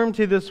conformed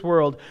to this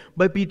world,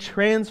 but be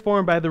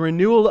transformed by the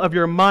renewal of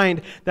your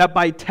mind, that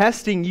by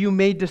testing you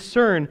may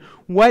discern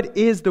what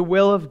is the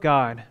will of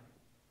God,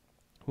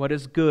 what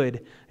is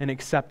good and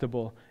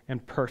acceptable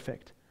and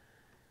perfect.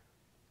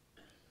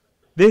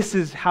 This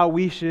is how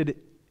we should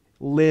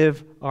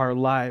live our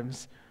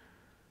lives.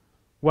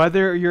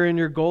 Whether you're in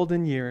your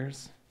golden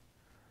years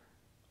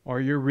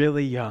or you're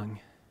really young,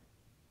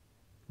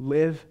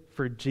 live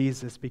for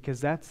Jesus, because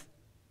that's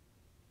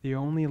the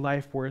only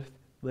life worth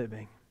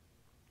living.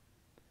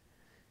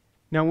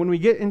 Now, when we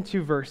get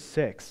into verse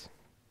 6,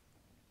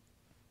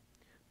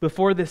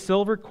 before the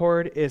silver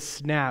cord is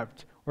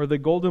snapped, or the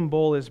golden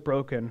bowl is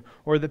broken,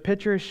 or the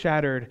pitcher is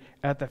shattered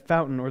at the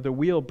fountain, or the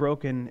wheel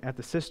broken at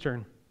the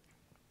cistern,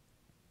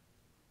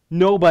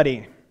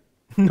 Nobody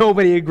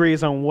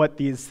agrees on what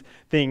these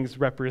things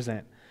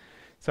represent.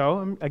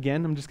 So,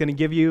 again, I'm just going to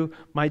give you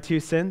my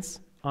 2 cents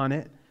on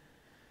it.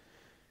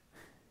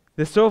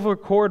 The silver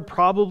cord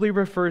probably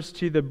refers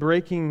to the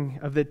breaking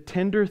of the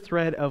tender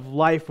thread of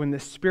life when the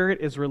spirit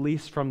is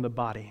released from the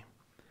body.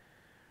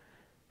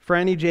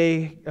 Franny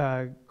J.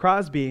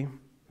 Crosby,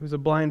 who's a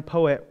blind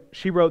poet,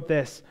 she wrote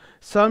this: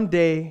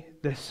 "Someday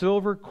the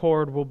silver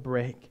cord will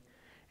break,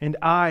 and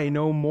I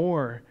no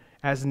more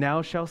as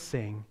now shall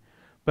sing.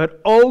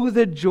 But oh,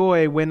 the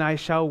joy when I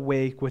shall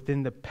wake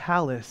within the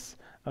palace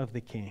of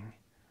the King."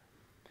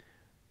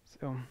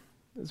 So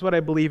that's what I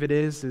believe it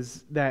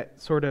is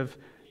that sort of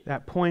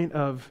that point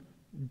of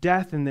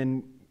death and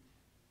then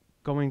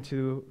going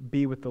to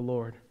be with the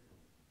Lord.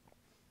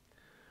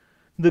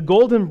 The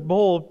golden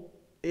bowl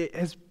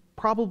is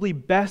probably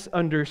best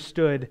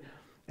understood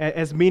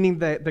as meaning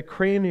the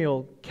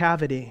cranial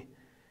cavity.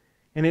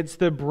 And it's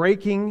the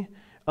breaking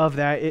of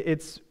that.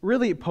 It's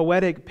really a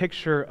poetic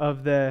picture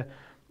of the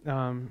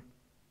kind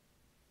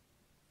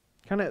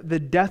of the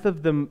death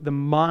of the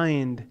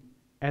mind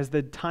as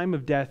the time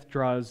of death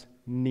draws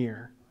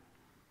near.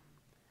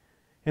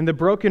 And the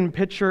broken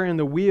pitcher and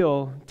the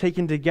wheel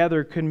taken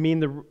together could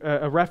mean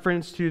a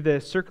reference to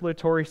the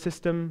circulatory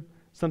system,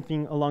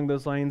 something along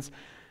those lines.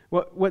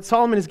 What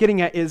Solomon is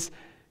getting at is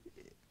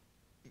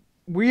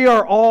we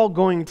are all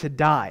going to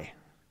die.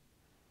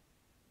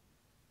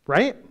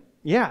 Right?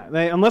 Yeah,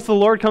 unless the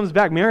Lord comes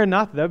back.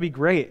 Maranatha, that would be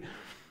great.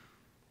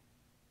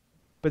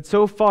 But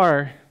so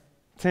far,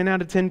 10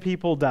 out of 10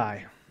 people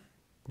die.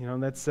 You know,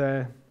 that's,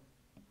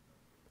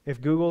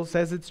 if Google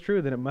says it's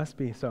true, then it must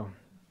be so.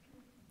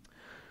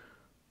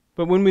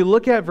 But when we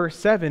look at verse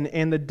 7,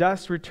 and the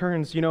dust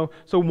returns,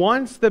 so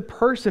once the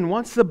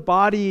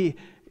body,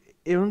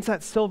 once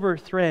that silver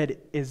thread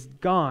is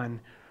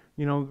gone,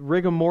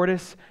 rigor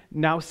mortis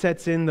now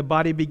sets in, the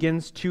body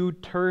begins to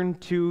turn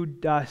to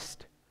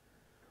dust.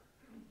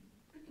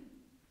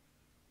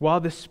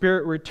 While the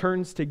spirit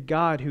returns to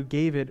God who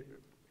gave it,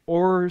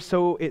 or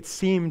so it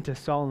seemed to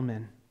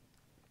Solomon.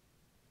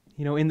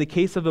 In the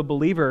case of a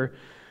believer,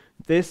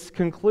 this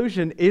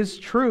conclusion is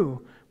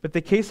true. But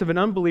the case of an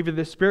unbeliever,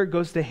 the spirit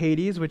goes to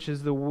Hades, which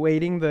is the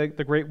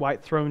great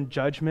white throne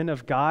judgment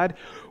of God,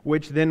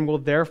 which then will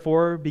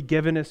therefore be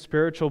given a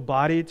spiritual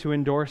body to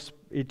endure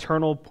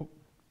eternal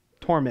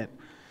torment.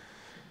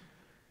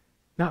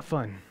 Not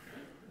fun.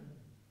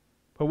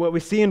 But what we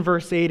see in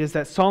verse 8 is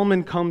that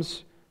Solomon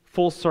comes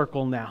full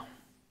circle now,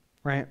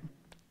 right?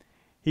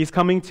 He's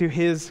coming to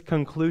his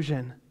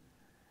conclusion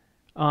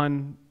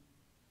on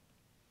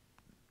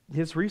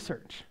his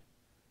research.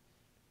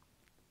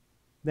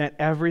 That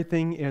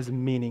everything is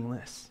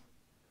meaningless.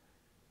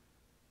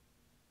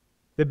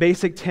 The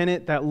basic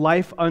tenet that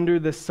life under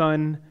the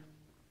sun,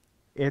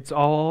 it's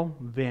all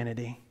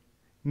vanity.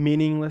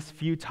 Meaningless,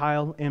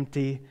 futile,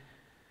 empty.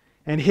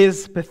 And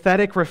his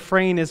pathetic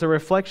refrain is a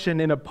reflection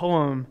in a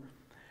poem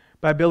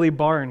by Billy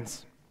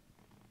Barnes.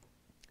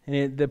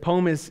 And the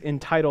poem is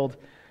entitled,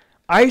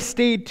 "I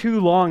Stayed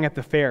Too Long at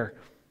the Fair."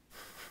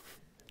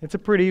 It's a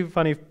pretty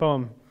funny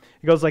poem.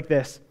 It goes like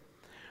this: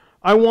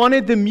 "I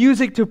wanted the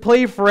music to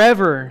play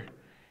forever.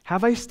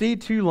 Have I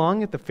stayed too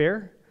long at the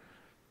fair?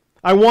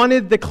 I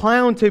wanted the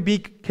clown to be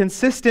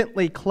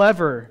consistently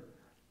clever.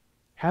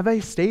 Have I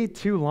stayed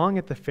too long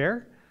at the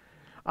fair?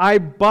 I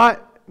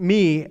bought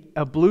me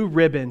a blue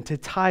ribbon to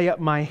tie up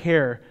my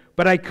hair,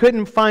 but I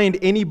couldn't find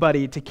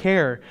anybody to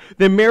care.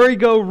 The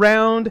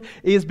merry-go-round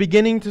is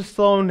beginning to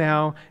slow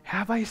now.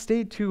 Have I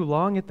stayed too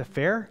long at the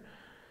fair?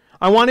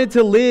 I wanted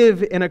to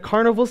live in a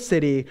carnival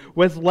city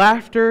with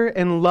laughter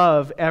and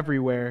love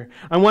everywhere.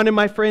 I wanted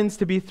my friends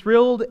to be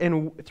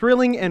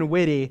thrilling and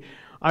witty.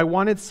 I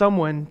wanted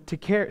somebody to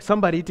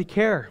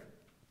care.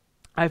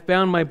 I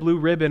found my blue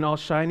ribbon all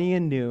shiny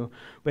and new,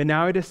 but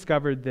now I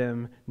discovered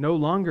them no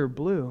longer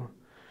blue.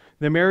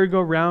 The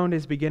merry-go-round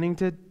is beginning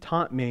to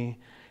taunt me.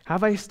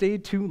 Have I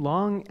stayed too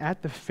long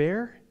at the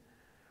fair?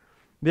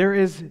 There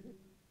is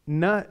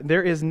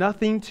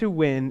nothing to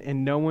win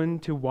and no one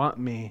to want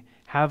me.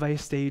 Have I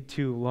stayed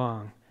too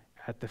long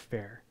at the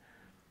fair?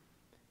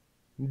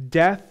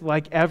 Death,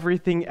 like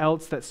everything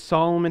else that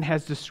Solomon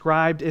has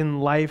described in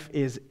life,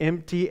 is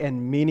empty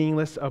and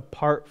meaningless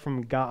apart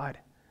from God.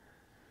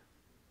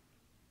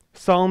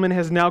 Solomon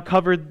has now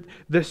covered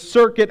the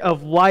circuit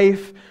of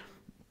life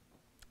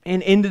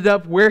and ended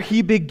up where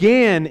he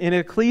began in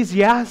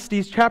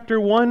Ecclesiastes chapter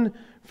 1,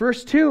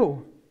 verse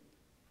 2.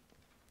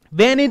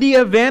 Vanity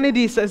of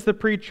vanities, says the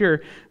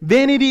preacher.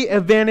 Vanity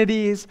of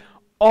vanities,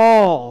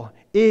 all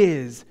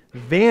is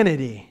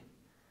vanity.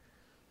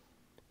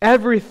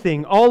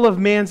 Everything, all of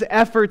man's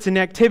efforts and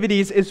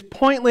activities is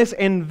pointless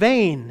and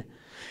vain.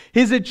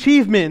 His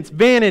achievements,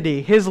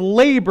 vanity. His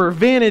labor,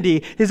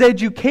 vanity. His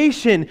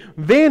education,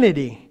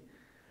 vanity.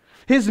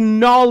 His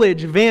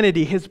knowledge,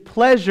 vanity. His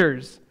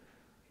pleasures,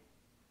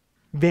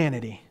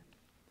 vanity.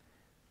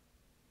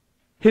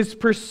 His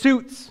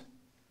pursuits,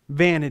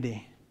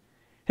 vanity.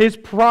 His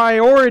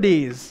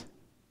priorities,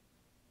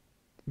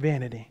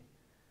 vanity.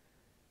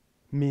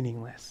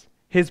 Meaningless.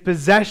 His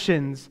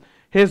possessions,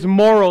 his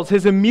morals,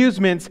 his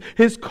amusements,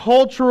 his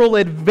cultural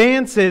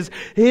advances,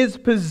 his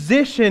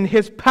position,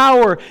 his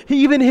power,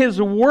 even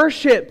his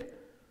worship,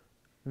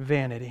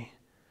 vanity.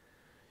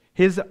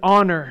 His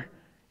honor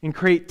and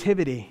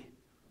creativity,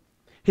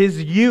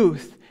 his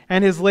youth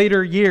and his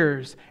later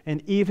years,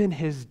 and even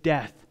his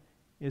death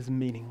is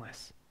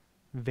meaningless,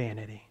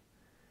 vanity.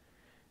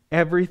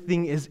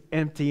 Everything is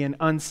empty and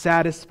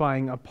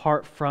unsatisfying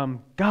apart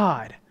from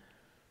God.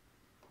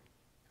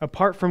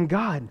 Apart from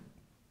God.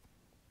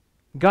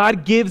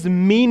 God gives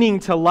meaning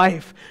to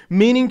life,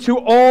 meaning to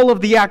all of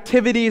the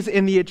activities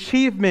and the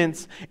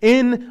achievements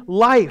in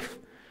life.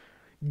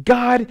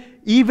 God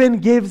even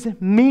gives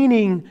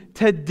meaning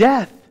to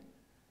death.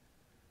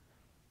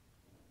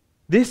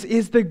 This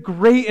is the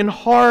great and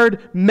hard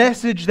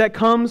message that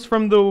comes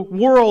from the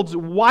world's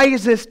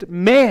wisest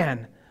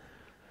man.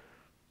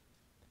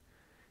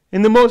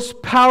 And the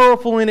most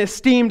powerful and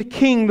esteemed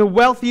king, the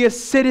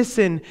wealthiest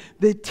citizen,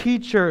 the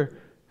teacher,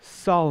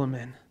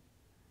 Solomon.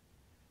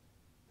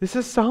 This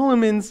is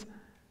Solomon's,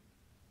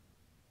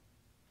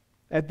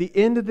 at the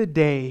end of the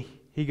day,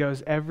 he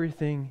goes,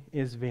 everything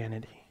is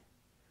vanity.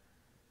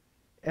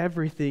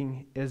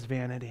 Everything is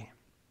vanity.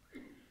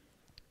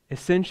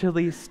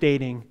 Essentially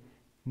stating,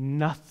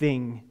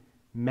 nothing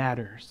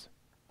matters.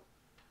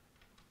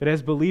 But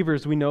as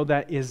believers, we know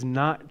that is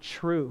not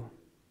true.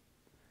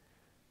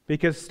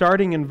 Because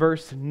starting in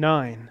verse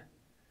 9,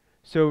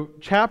 so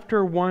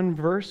chapter 1,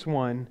 verse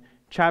 1,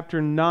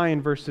 chapter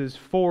 9, verses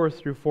 4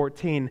 through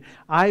 14,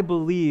 I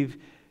believe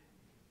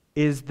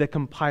is the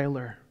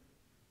compiler.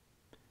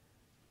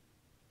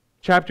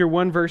 Chapter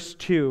 1, verse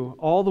 2,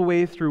 all the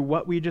way through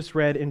what we just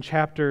read in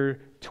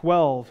chapter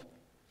 12,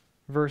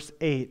 verse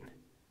 8,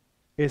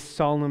 is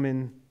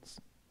Solomon's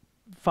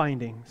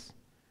findings.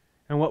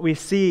 And what we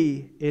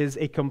see is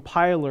a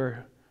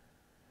compiler,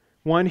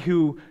 one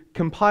who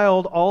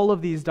compiled all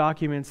of these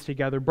documents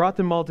together, brought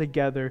them all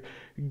together,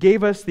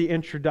 gave us the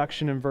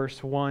introduction in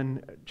verse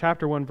 1,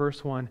 chapter 1,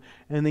 verse 1,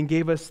 and then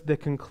gave us the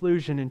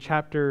conclusion in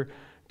chapter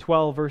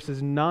 12,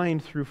 verses 9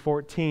 through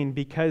 14,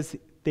 because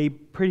they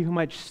pretty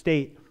much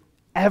state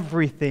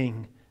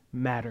everything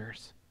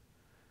matters.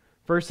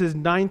 Verses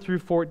 9 through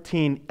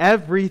 14,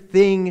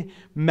 everything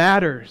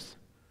matters.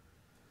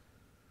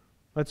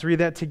 Let's read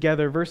that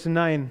together. Verse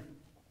 9,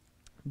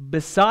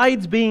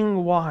 besides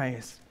being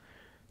wise,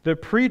 the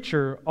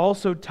preacher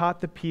also taught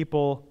the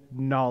people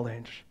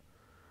knowledge,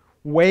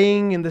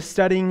 weighing and the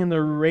studying and the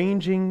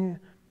arranging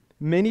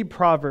many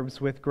proverbs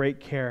with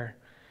great care.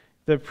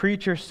 The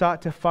preacher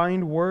sought to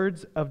find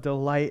words of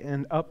delight,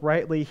 and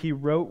uprightly he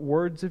wrote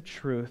words of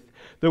truth.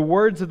 The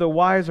words of the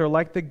wise are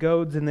like the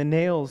goads, and the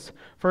nails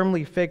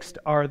firmly fixed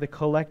are the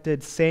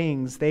collected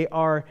sayings. They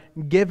are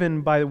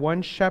given by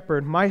one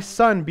shepherd. My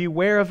son,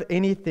 beware of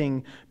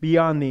anything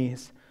beyond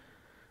these.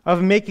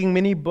 Of making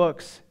many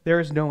books,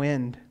 there is no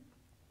end.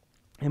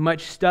 And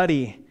much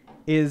study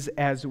is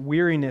as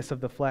weariness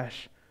of the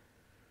flesh.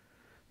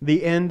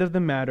 The end of the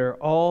matter,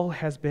 all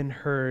has been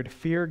heard.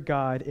 Fear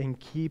God and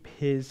keep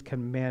His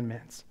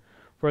commandments,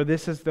 for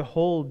this is the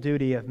whole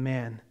duty of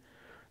man.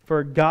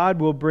 For God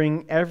will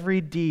bring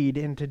every deed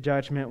into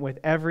judgment with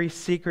every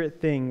secret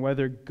thing,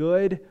 whether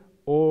good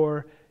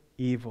or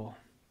evil.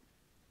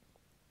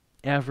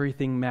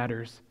 Everything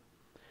matters.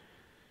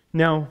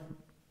 Now,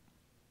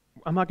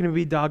 I'm not going to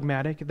be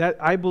dogmatic. That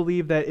I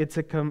believe that it's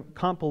a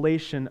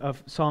compilation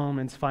of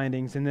Solomon's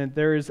findings, and that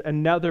there is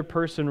another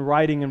person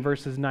writing in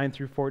verses 9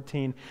 through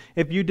 14.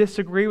 If you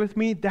disagree with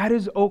me, that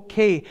is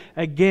okay.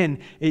 Again,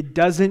 it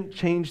doesn't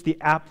change the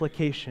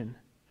application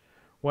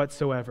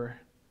whatsoever.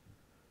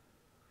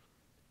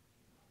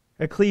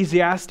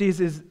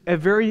 Ecclesiastes is a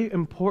very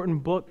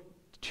important book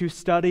to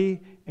study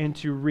and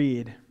to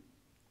read,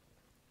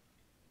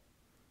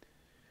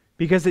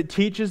 because it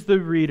teaches the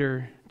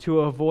reader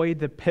to avoid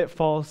the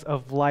pitfalls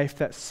of life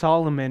that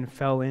Solomon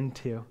fell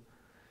into,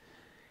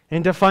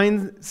 and to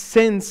find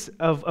sense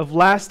of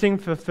lasting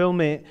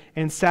fulfillment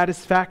and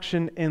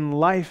satisfaction in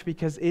life,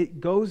 because it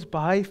goes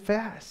by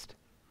fast.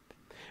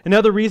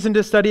 Another reason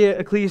to study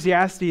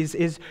Ecclesiastes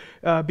is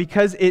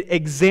because it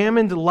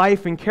examined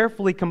life and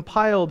carefully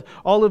compiled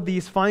all of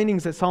these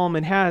findings that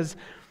Solomon has.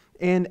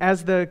 And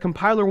as the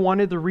compiler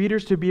wanted the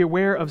readers to be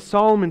aware of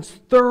Solomon's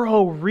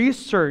thorough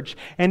research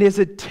and his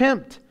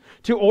attempt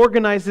to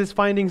organize his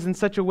findings in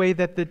such a way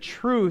that the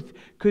truth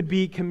could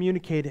be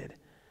communicated.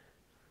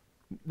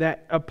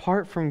 That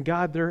apart from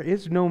God, there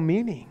is no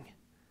meaning.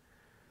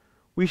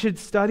 We should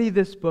study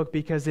this book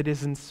because it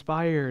is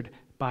inspired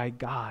by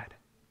God.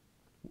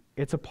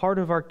 It's a part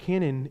of our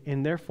canon,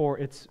 and therefore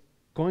it's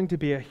going to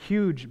be a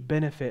huge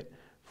benefit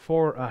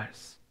for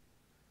us.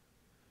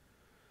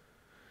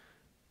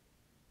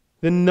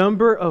 The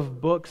number of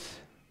books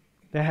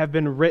that have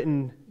been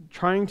written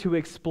trying to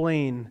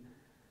explain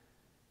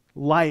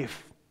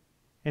life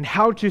and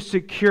how to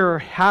secure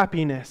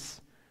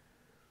happiness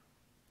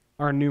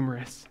are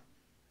numerous.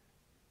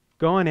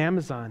 Go on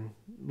Amazon,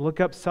 look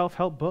up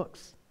self-help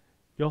books.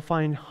 You'll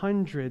find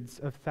hundreds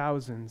of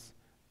thousands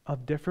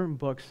of different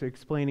books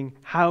explaining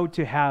how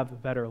to have a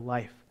better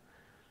life.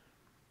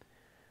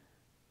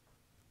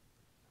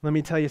 Let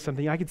me tell you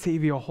something. I could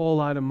save you a whole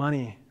lot of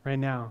money right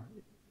now.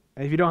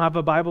 If you don't have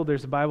a Bible,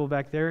 there's a Bible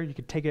back there. You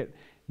could take it.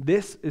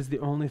 This is the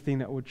only thing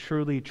that would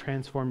truly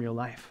transform your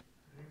life.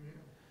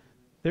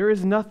 There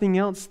is nothing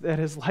else that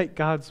is like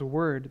God's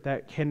Word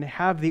that can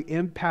have the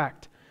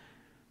impact.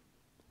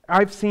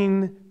 I've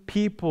seen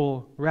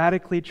people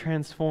radically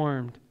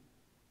transformed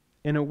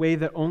in a way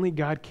that only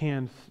God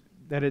can,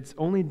 that it's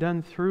only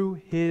done through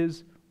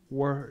His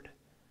Word.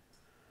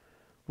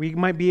 We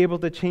might be able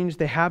to change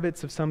the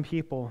habits of some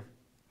people,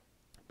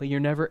 but you're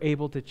never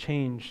able to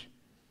change.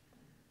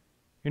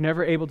 You're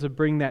never able to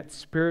bring that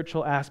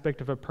spiritual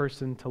aspect of a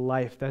person to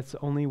life. That's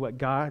only what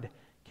God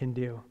can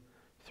do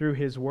through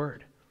His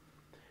Word.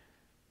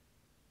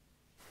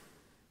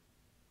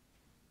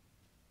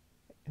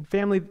 And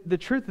family, the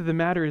truth of the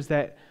matter is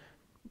that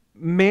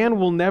man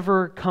will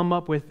never come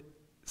up with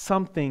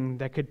something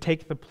that could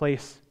take the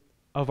place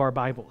of our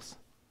Bibles.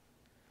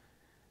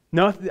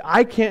 No,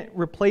 I can't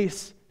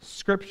replace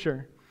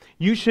Scripture.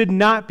 You should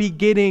not be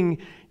getting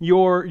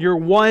your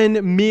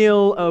one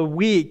meal a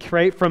week,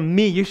 right, from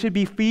me. You should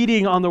be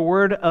feeding on the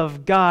Word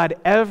of God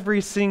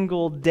every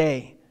single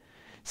day,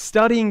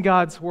 studying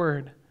God's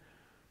Word,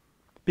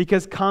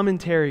 because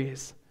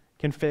commentaries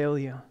can fail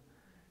you.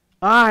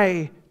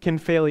 I can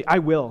fail you. I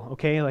will,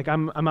 okay? Like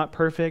I'm not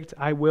perfect.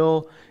 I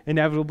will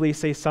inevitably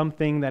say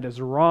something that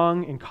is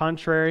wrong and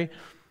contrary.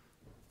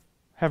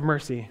 Have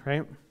mercy,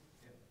 right?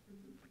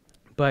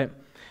 But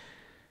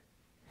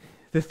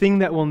the thing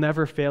that will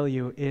never fail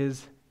you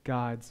is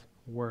God's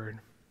Word.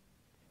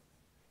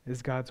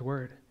 Is God's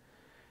Word.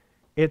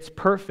 It's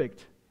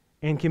perfect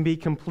and can be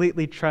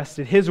completely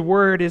trusted. His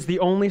Word is the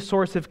only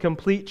source of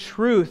complete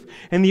truth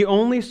and the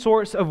only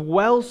source of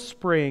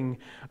wellspring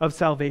of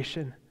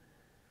salvation.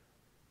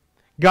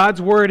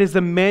 God's Word is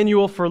the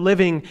manual for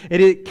living.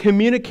 It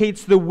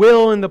communicates the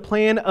will and the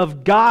plan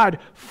of God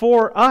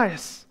for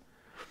us.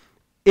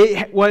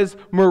 It was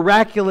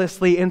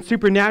miraculously and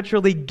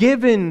supernaturally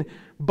given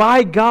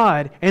by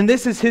God, and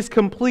this is His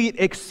complete,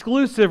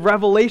 exclusive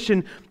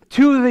revelation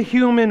to the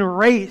human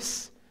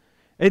race.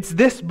 It's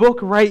this book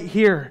right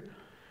here.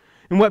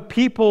 And what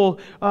people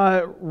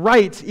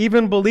write,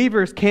 even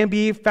believers, can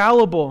be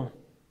fallible.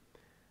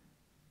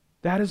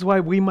 That is why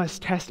we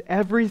must test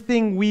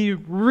everything we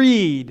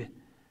read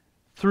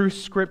through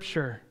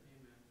Scripture.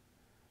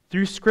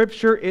 Through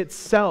Scripture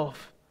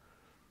itself.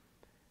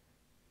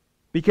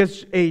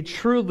 Because a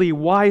truly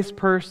wise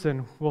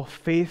person will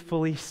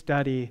faithfully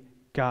study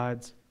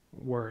God's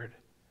Word.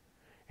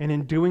 And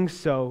in doing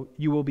so,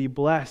 you will be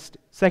blessed.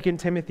 2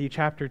 Timothy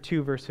chapter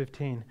 2, verse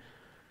 15.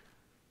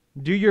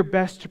 Do your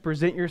best to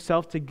present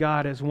yourself to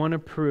God as one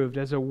approved,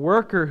 as a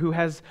worker who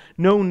has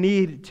no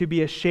need to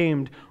be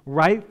ashamed,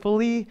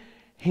 rightfully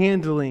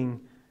handling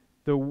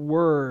the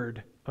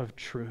word of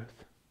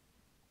truth.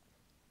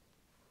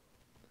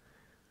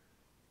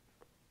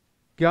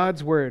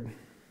 God's Word.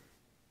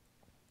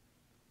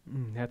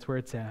 That's where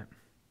it's at.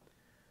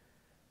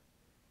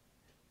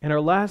 And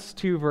our last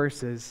two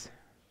verses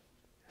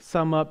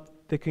sum up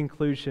the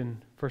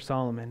conclusion for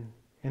Solomon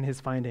and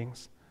his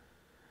findings.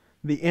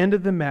 The end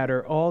of the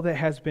matter, all that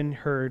has been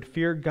heard,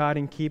 fear God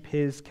and keep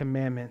His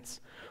commandments.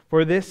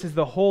 For this is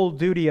the whole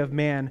duty of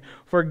man.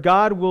 For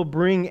God will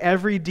bring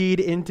every deed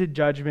into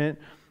judgment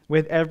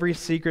with every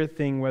secret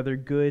thing, whether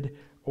good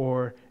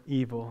or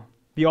evil.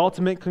 The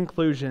ultimate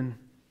conclusion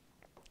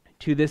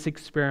to this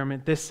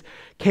experiment, this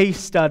case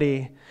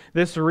study,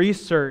 this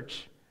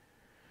research,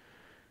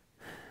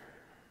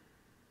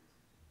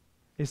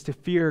 is to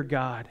fear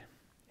God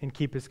and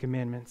keep His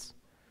commandments.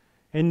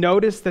 And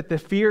notice that the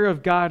fear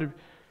of God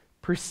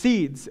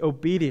precedes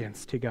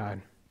obedience to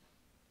God.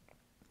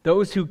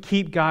 Those who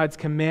keep God's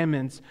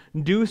commandments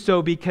do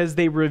so because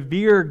they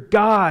revere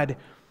God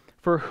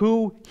for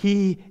who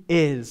He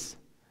is,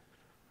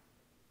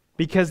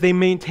 because they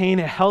maintain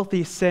a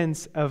healthy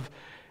sense of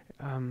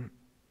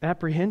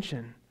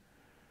apprehension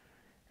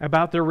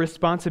about their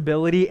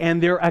responsibility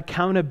and their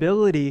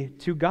accountability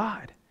to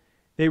God.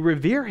 They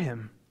revere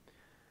Him.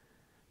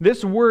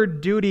 This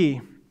word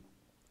duty,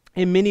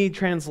 in many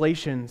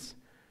translations,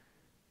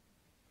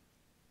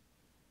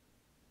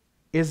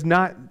 is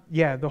not,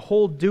 the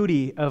whole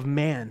duty of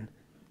man.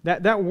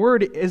 That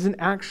word isn't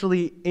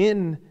actually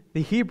in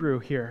the Hebrew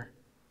here.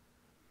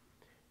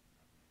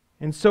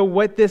 And so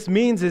what this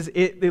means is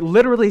it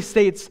literally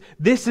states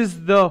this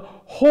is the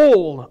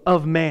whole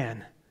of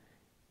man,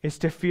 is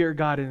to fear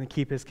God and to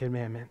keep His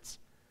commandments.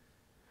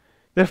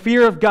 The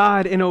fear of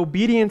God and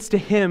obedience to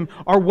Him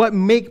are what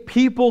make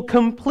people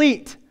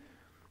complete.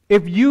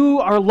 If you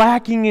are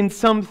lacking in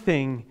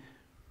something,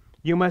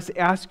 you must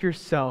ask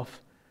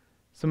yourself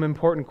some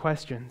important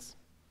questions.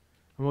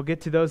 And we'll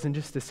get to those in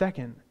just a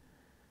second.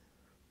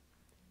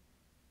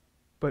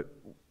 But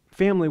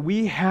family,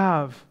 we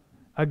have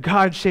a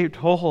God-shaped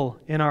hole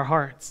in our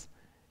hearts.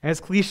 As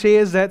cliche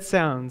as that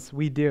sounds,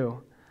 we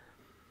do.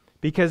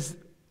 Because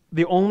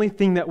the only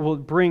thing that will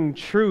bring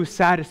true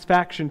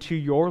satisfaction to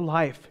your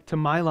life, to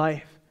my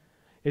life,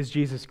 is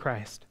Jesus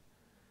Christ.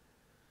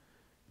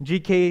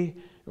 G.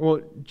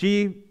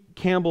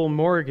 Campbell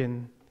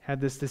Morgan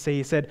had this to say.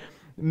 He said,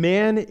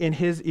 man in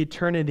his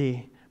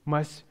eternity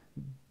must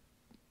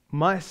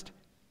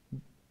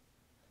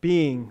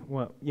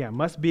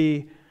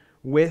be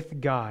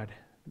with God,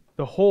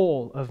 the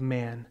whole of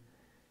man,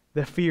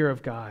 the fear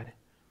of God.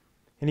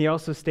 And he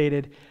also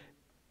stated,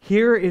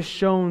 here is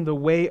shown the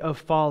way of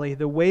folly.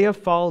 The way of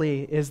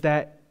folly is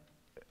that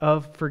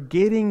of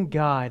forgetting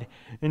God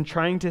and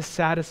trying to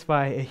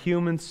satisfy a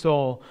human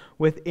soul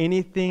with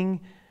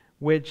anything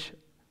with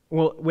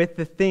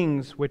the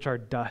things which are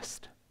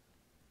dust.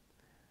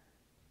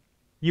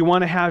 You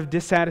want to have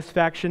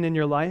dissatisfaction in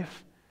your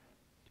life?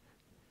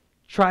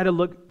 Try to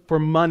look for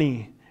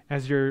money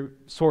as your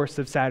source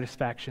of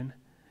satisfaction.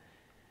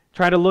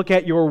 Try to look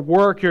at your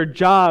work, your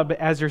job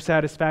as your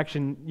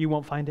satisfaction. You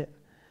won't find it.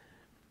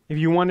 If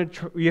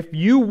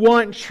you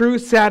want true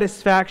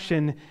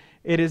satisfaction,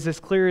 it is as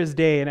clear as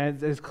day,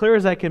 and as clear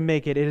as I can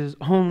make it, it is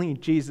only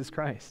Jesus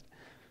Christ.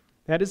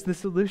 That is the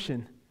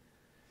solution.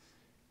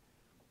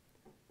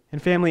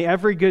 And family,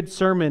 every good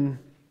sermon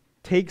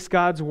takes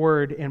God's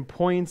word and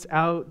points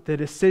out the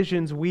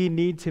decisions we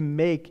need to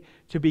make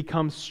to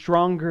become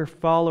stronger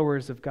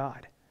followers of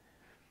God.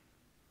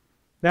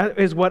 That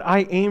is what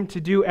I aim to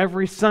do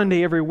every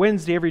Sunday, every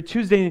Wednesday, every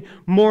Tuesday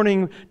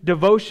morning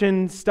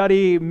devotion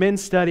study,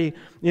 men's study,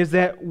 is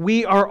that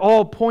we are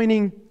all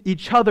pointing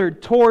each other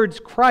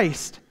towards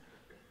Christ.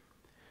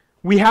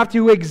 We have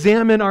to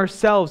examine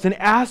ourselves and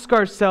ask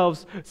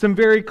ourselves some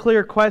very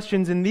clear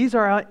questions, and these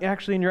are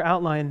actually in your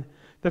outline.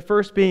 The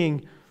first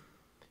being,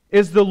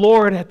 is the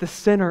Lord at the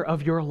center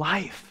of your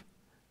life?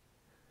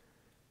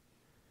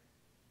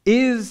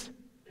 Is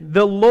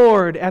the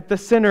Lord at the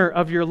center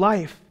of your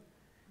life?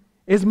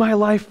 Is my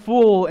life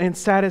full and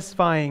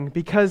satisfying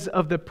because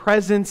of the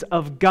presence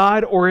of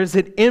God, or is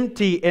it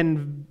empty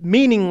and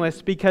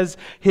meaningless because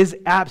His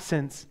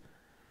absence?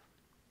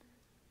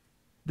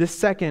 The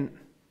second,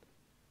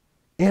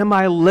 am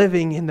I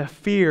living in the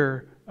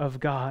fear of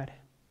God?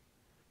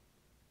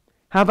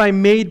 Have I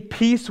made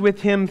peace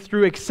with Him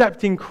through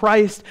accepting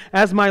Christ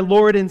as my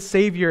Lord and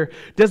Savior?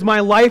 Does my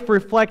life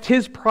reflect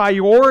His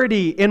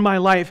priority in my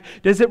life?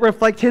 Does it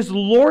reflect His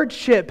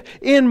lordship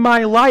in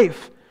my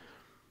life?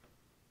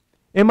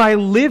 Am I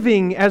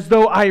living as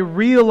though I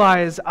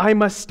realize I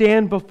must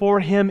stand before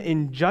Him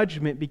in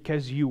judgment,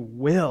 because you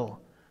will?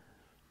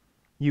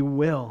 You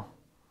will.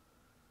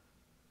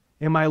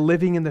 Am I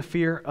living in the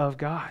fear of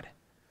God?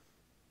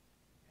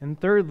 And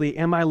thirdly,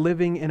 am I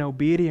living in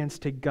obedience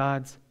to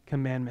God's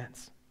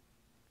commandments?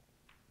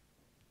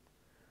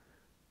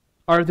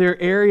 Are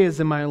there areas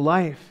in my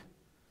life,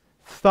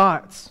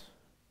 thoughts,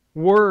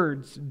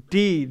 words,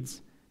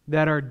 deeds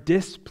that are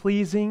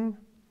displeasing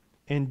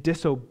and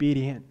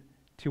disobedient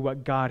to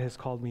what God has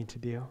called me to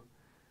do?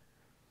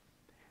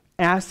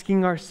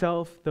 Asking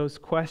ourselves those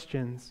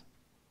questions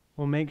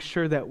will make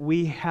sure that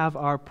we have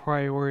our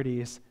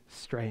priorities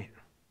straight.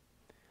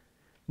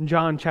 In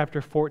John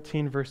chapter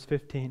 14, verse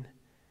 15,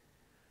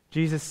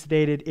 Jesus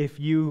stated, if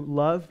you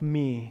love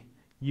me,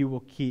 you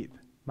will keep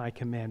my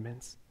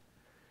commandments.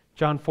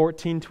 John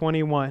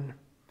 14:21,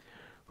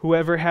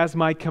 whoever has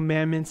my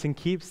commandments and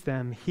keeps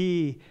them,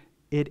 he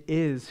it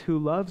is who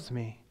loves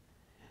me.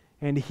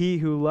 And he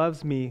who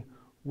loves me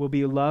will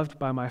be loved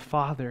by my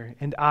Father,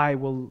 and I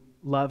will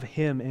love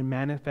him and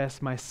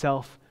manifest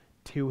myself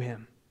to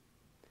him.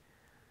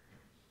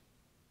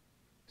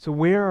 So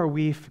what are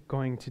we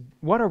going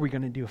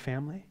to do,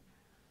 family?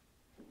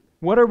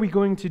 What are we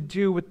going to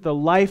do with the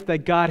life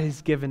that God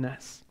has given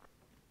us?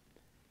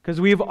 Because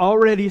we've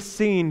already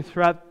seen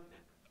throughout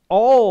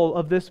all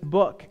of this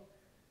book,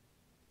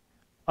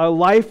 a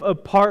life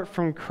apart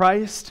from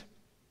Christ,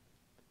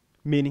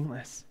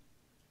 meaningless.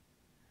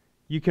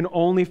 You can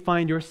only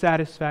find your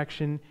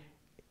satisfaction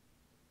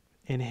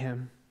in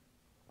him.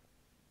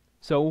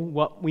 So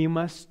what we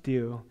must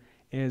do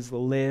is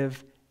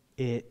live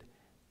it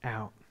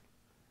out.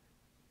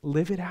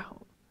 Live it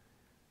out.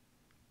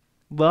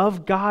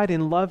 Love God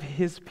and love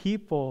his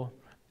people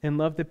and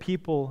love the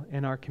people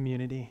in our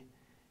community,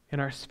 in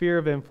our sphere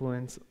of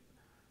influence.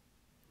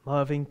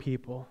 Loving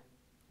people.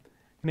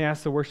 I'm going to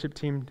ask the worship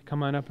team to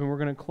come on up, and we're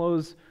going to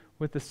close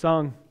with the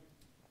song.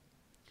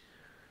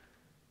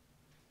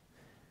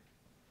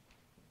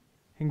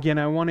 Again,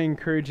 I want to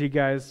encourage you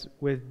guys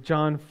with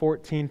John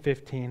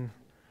 14:15.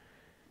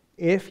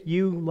 If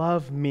you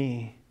love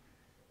me,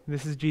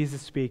 this is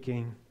Jesus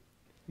speaking,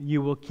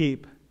 you will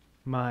keep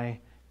my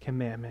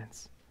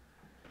commandments.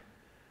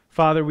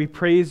 Father, we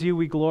praise you,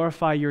 we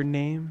glorify your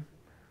name.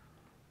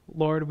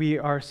 Lord, we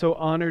are so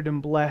honored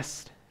and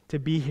blessed to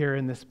be here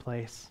in this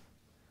place.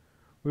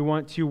 We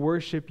want to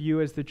worship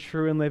you as the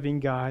true and living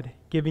God,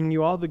 giving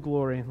you all the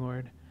glory,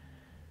 Lord.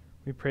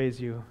 We praise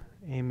you.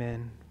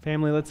 Amen.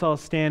 Family, let's all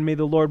stand. May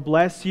the Lord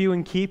bless you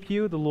and keep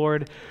you. The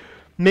Lord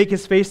make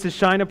his face to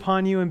shine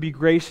upon you and be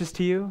gracious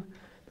to you.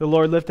 The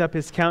Lord lift up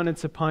his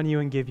countenance upon you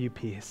and give you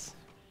peace.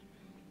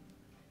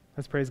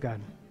 Let's praise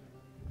God.